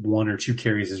like 1 or 2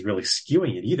 carries is really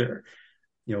skewing it either.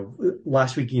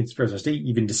 Last week against Fresno State,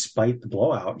 even despite the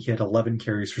blowout, he had 11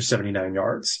 carries for 79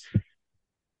 yards.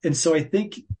 And so I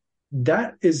think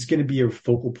that is going to be a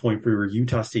focal point for your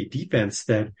Utah State defense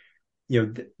that,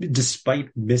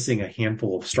 despite missing a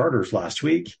handful of starters last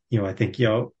week, I think,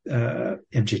 MJ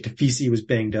Tafisi was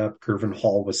banged up. Gervin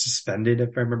Hall was suspended,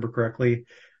 if I remember correctly.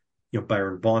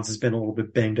 Byron Vaughns has been a little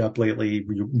bit banged up lately.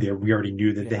 We already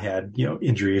knew that they had,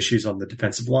 injury issues on the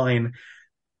defensive line.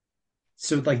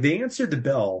 So like they answered the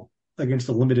bell against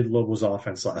the limited Lobos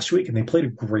offense last week and they played a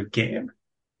great game.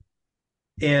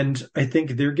 And I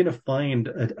think they're going to find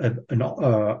a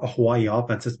Hawaii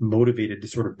offense that's motivated to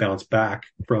sort of bounce back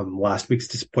from last week's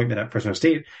disappointment at Fresno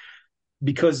State,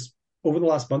 because over the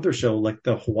last month or so, like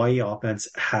the Hawaii offense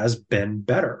has been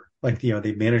better. Like,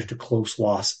 they managed a close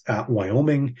loss at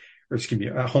Wyoming,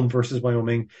 at home versus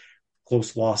Wyoming,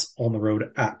 close loss on the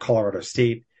road at Colorado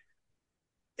State.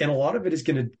 And a lot of it is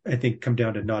going to, I think, come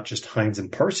down to not just Hines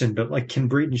and Parson, but like, can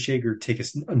Braden Shager take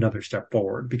us another step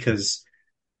forward? Because,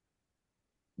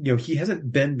 he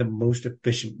hasn't been the most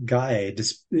efficient guy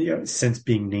since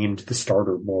being named the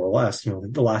starter, more or less.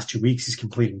 The last 2 weeks, he's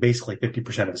completing basically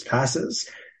 50% of his passes.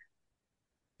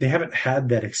 They haven't had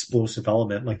that explosive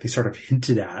element like they sort of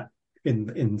hinted at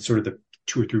in sort of the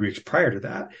 2 or 3 weeks prior to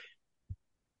that.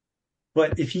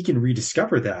 But if he can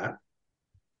rediscover that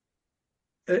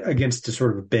against a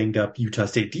sort of a banged up Utah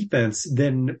State defense,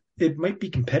 then it might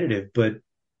be competitive, but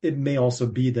it may also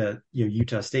be that,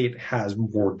 Utah State has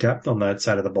more depth on that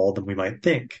side of the ball than we might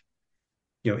think.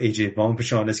 AJ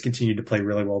Vongpachon has continued to play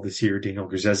really well this year. Daniel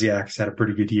Grzeziak has had a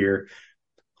pretty good year.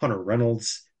 Hunter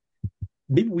Reynolds,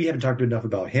 maybe we haven't talked enough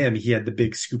about him. He had the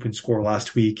big scoop and score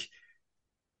last week.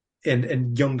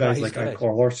 And young guys like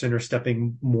Carl Larson are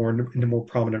stepping more into more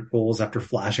prominent roles after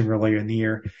flashing earlier in the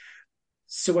year.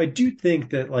 So I do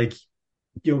think that,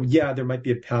 there might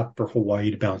be a path for Hawaii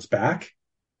to bounce back.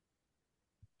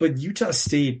 But Utah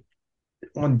State,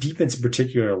 on defense in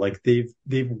particular,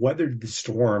 they've weathered the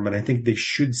storm, and I think they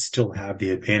should still have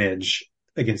the advantage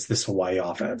against this Hawaii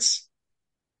offense.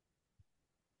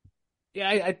 Yeah,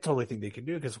 I totally think they can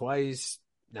do it because Hawaii's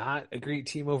not a great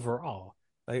team overall.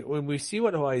 Like, when we see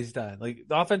what Hawaii's done,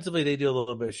 offensively, they do a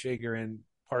little bit of Shager and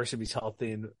Parson be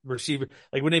healthy, and receiver,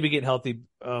 when they be getting healthy,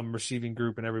 receiving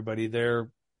group and everybody, they're,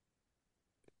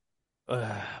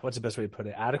 what's the best way to put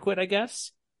it? Adequate, I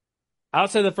guess.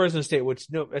 Outside of the Fresno State,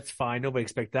 which, no, that's fine. Nobody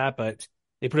expect that, but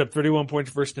they put up 31 points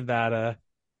versus Nevada.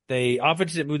 They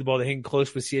offense didn't move the ball. They hang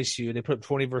close with CSU. They put up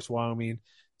 20 versus Wyoming.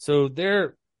 So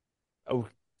they're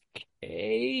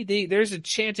okay. There's a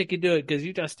chance they could do it because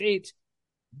Utah State,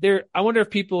 I wonder if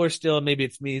people are still, maybe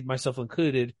it's me, myself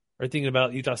included, are thinking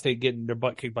about Utah State getting their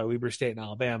butt kicked by Weber State and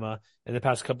Alabama in the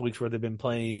past couple weeks where they've been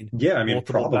playing. Yeah,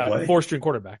 probably. Four-string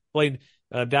quarterback.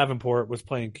 Davenport was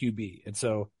playing QB. And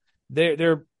so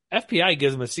they're FPI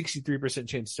gives them a 63%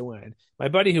 chance to win. My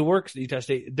buddy who works at Utah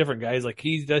State, a different guy,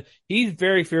 he's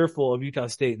very fearful of Utah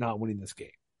State not winning this game.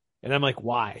 And I'm like,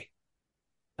 why?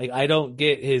 I don't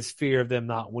get his fear of them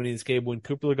not winning this game when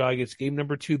Cooper Legas gets game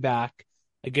number 2 back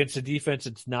against a defense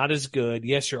that's not as good.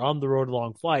 Yes, you're on the road a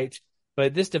long flight,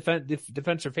 but this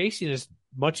defense they're facing is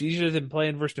much easier than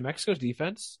playing versus New Mexico's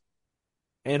defense.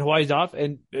 And Hawaii's off.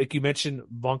 And like you mentioned,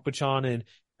 Vongpachon and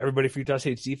everybody for Utah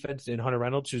State's defense and Hunter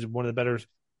Reynolds, who's one of the better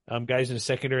guys in the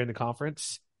secondary in the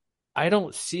conference. I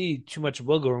don't see too much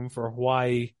wiggle room for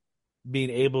Hawaii being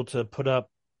able to put up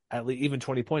at least even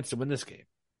 20 points to win this game.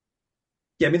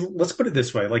 Yeah, let's put it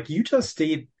this way. Utah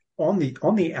State on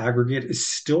the aggregate is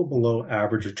still below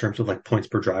average in terms of points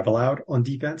per drive allowed on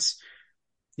defense.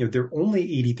 They're only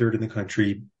 83rd in the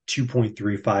country,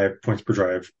 2.35 points per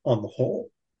drive on the whole.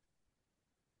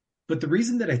 But the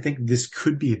reason that I think this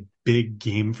could be a big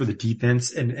game for the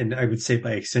defense, and I would say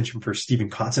by extension for Stephen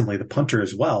Cottonley, the punter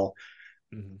as well,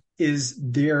 is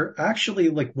they're actually,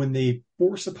 when they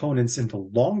force opponents into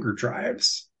longer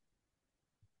drives,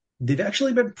 they've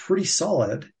actually been pretty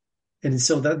solid. And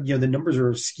so that, the numbers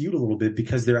are skewed a little bit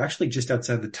because they're actually just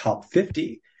outside the top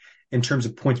 50 in terms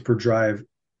of points per drive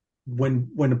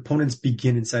when opponents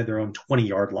begin inside their own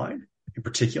 20-yard line in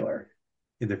particular.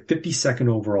 They're 52nd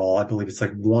overall. I believe it's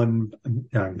I'm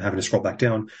having to scroll back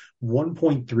down,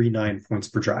 1.39 points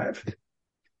per drive.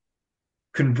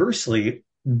 Conversely,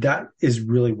 that is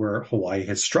really where Hawaii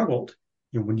has struggled.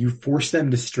 When you force them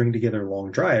to string together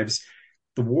long drives,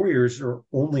 the Warriors are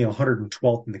only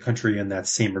 112th in the country in that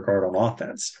same regard on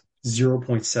offense,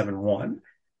 0.71.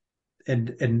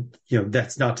 And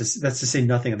that's to say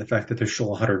nothing of the fact that they're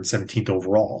still 117th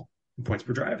overall in points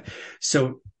per drive.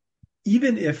 So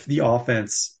even if the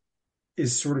offense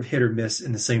is sort of hit or miss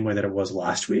in the same way that it was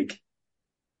last week,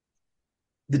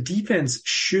 the defense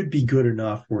should be good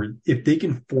enough where if they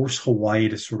can force Hawaii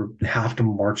to sort of have to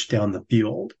march down the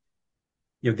field,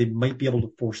 they might be able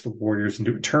to force the Warriors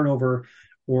into a turnover,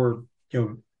 or,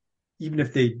 even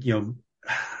if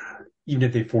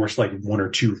they force 1 or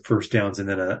 2 first downs and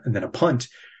then a punt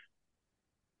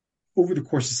over the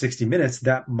course of 60 minutes,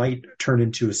 that might turn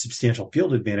into a substantial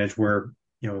field advantage where,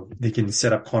 they can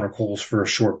set up Connor Coles for a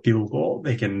short field goal.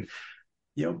 They can,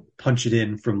 punch it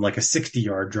in from a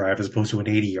 60-yard drive as opposed to an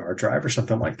 80-yard drive or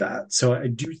something like that. So I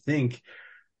do think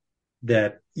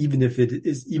that even if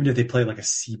they play a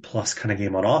C+ kind of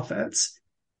game on offense,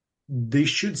 they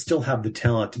should still have the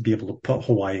talent to be able to put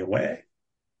Hawaii away.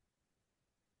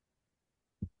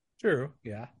 True.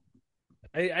 Yeah.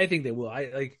 I think they will.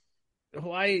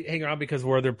 Hawaii hang around because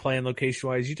where they're playing location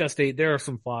wise. Utah State, there are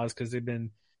some flaws because they've been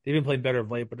playing better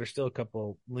of late, but there's still a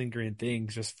couple lingering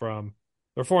things just from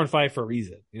They're 4-5 for a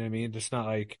reason. You know what I mean? Just not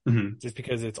like Mhm. just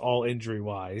because it's all injury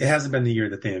wise. It hasn't been the year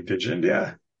that they envisioned.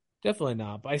 Yeah. Definitely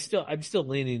not. But I'm still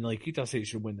leaning like Utah State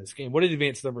should win this game. What did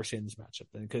advanced number say in this matchup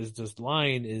then? Because this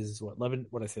line is what 11.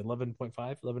 What I say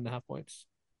 11.5, 11.5 points.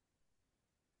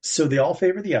 So they all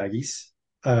favor the Aggies.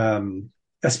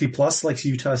 SP Plus likes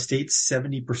Utah State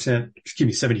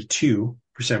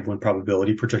 72% win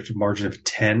probability, projected margin of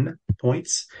 10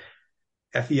 points.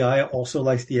 FEI also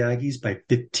likes the Aggies by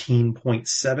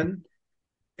 15.7.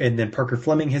 And then Parker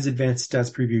Fleming, his advanced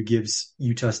stats preview, gives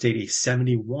Utah State a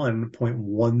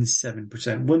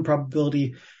 71.17% win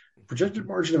probability, projected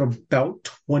margin of about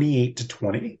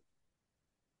 28-20.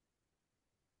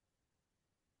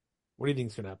 What do you think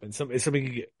is going to happen?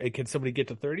 Can somebody get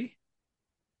to 30?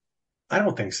 I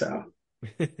don't think so.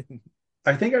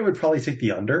 I think I would probably take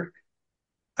the under.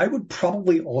 I would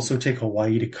probably also take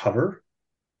Hawaii to cover.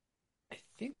 I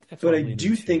think that's But what I I'm leaning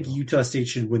do to. think Utah State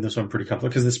should win this one pretty comfortably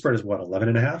because the spread is what,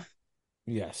 11.5?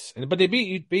 Yes, but they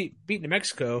beat New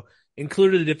Mexico,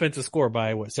 included the defensive score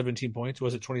by 17 points.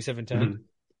 Was it 27-10? Mhm.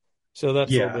 So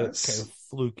that's a little bit Yes. kind of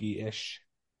fluky-ish.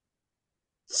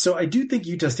 So I do think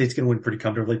Utah State's going to win pretty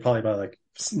comfortably, probably by like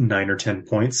 9 or 10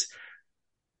 points.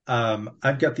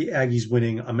 I've got the Aggies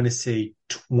winning. I'm going to say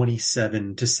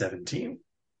 27-17.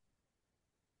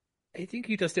 I think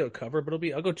Utah State will cover, but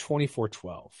I'll go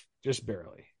 24-12, just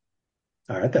barely.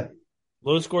 All right then.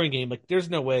 Low scoring game. Like there's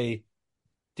no way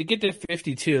to get to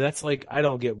 52. That's like I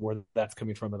don't get where that's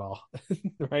coming from at all,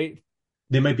 right?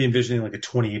 They might be envisioning like a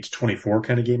 28-24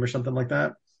 kind of game or something like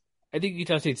that. I think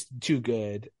Utah State's too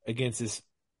good against this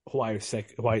Hawaii,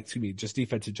 just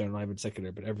defense in general, not even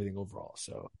secondary, but everything overall.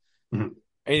 So,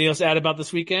 Anything else to add about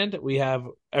this weekend? We have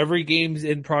every game's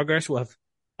in progress. We'll have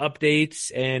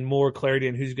updates and more clarity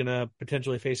on who's going to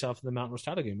potentially face off in the Mountain West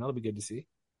title game. That'll be good to see.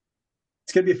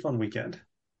 It's going to be a fun weekend.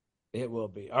 It will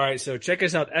be. All right, so check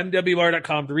us out,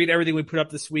 MWR.com, to read everything we put up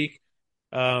this week.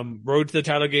 Road to the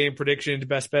title game, predictions,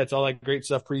 best bets, all that great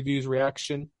stuff, previews,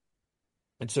 reaction.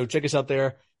 And so check us out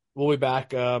there. We'll be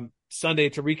back Sunday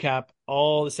to recap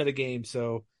all the set of games.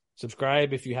 So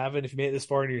subscribe if you haven't. If you made it this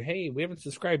far and you're, hey, we haven't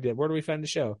subscribed yet, where do we find the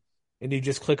show? And you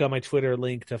just click on my Twitter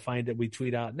link to find that we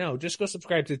tweet out. No, just go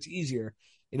subscribe so it's easier.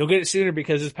 And you'll get it sooner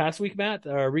because this past week, Matt,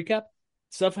 recap,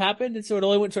 stuff happened, and so it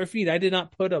only went to our feed. I did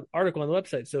not put an article on the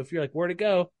website. So if you're like, where to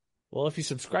go? Well, if you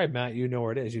subscribe, Matt, you know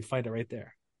where it is. You'd find it right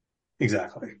there.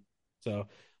 Exactly. So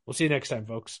we'll see you next time,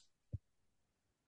 folks.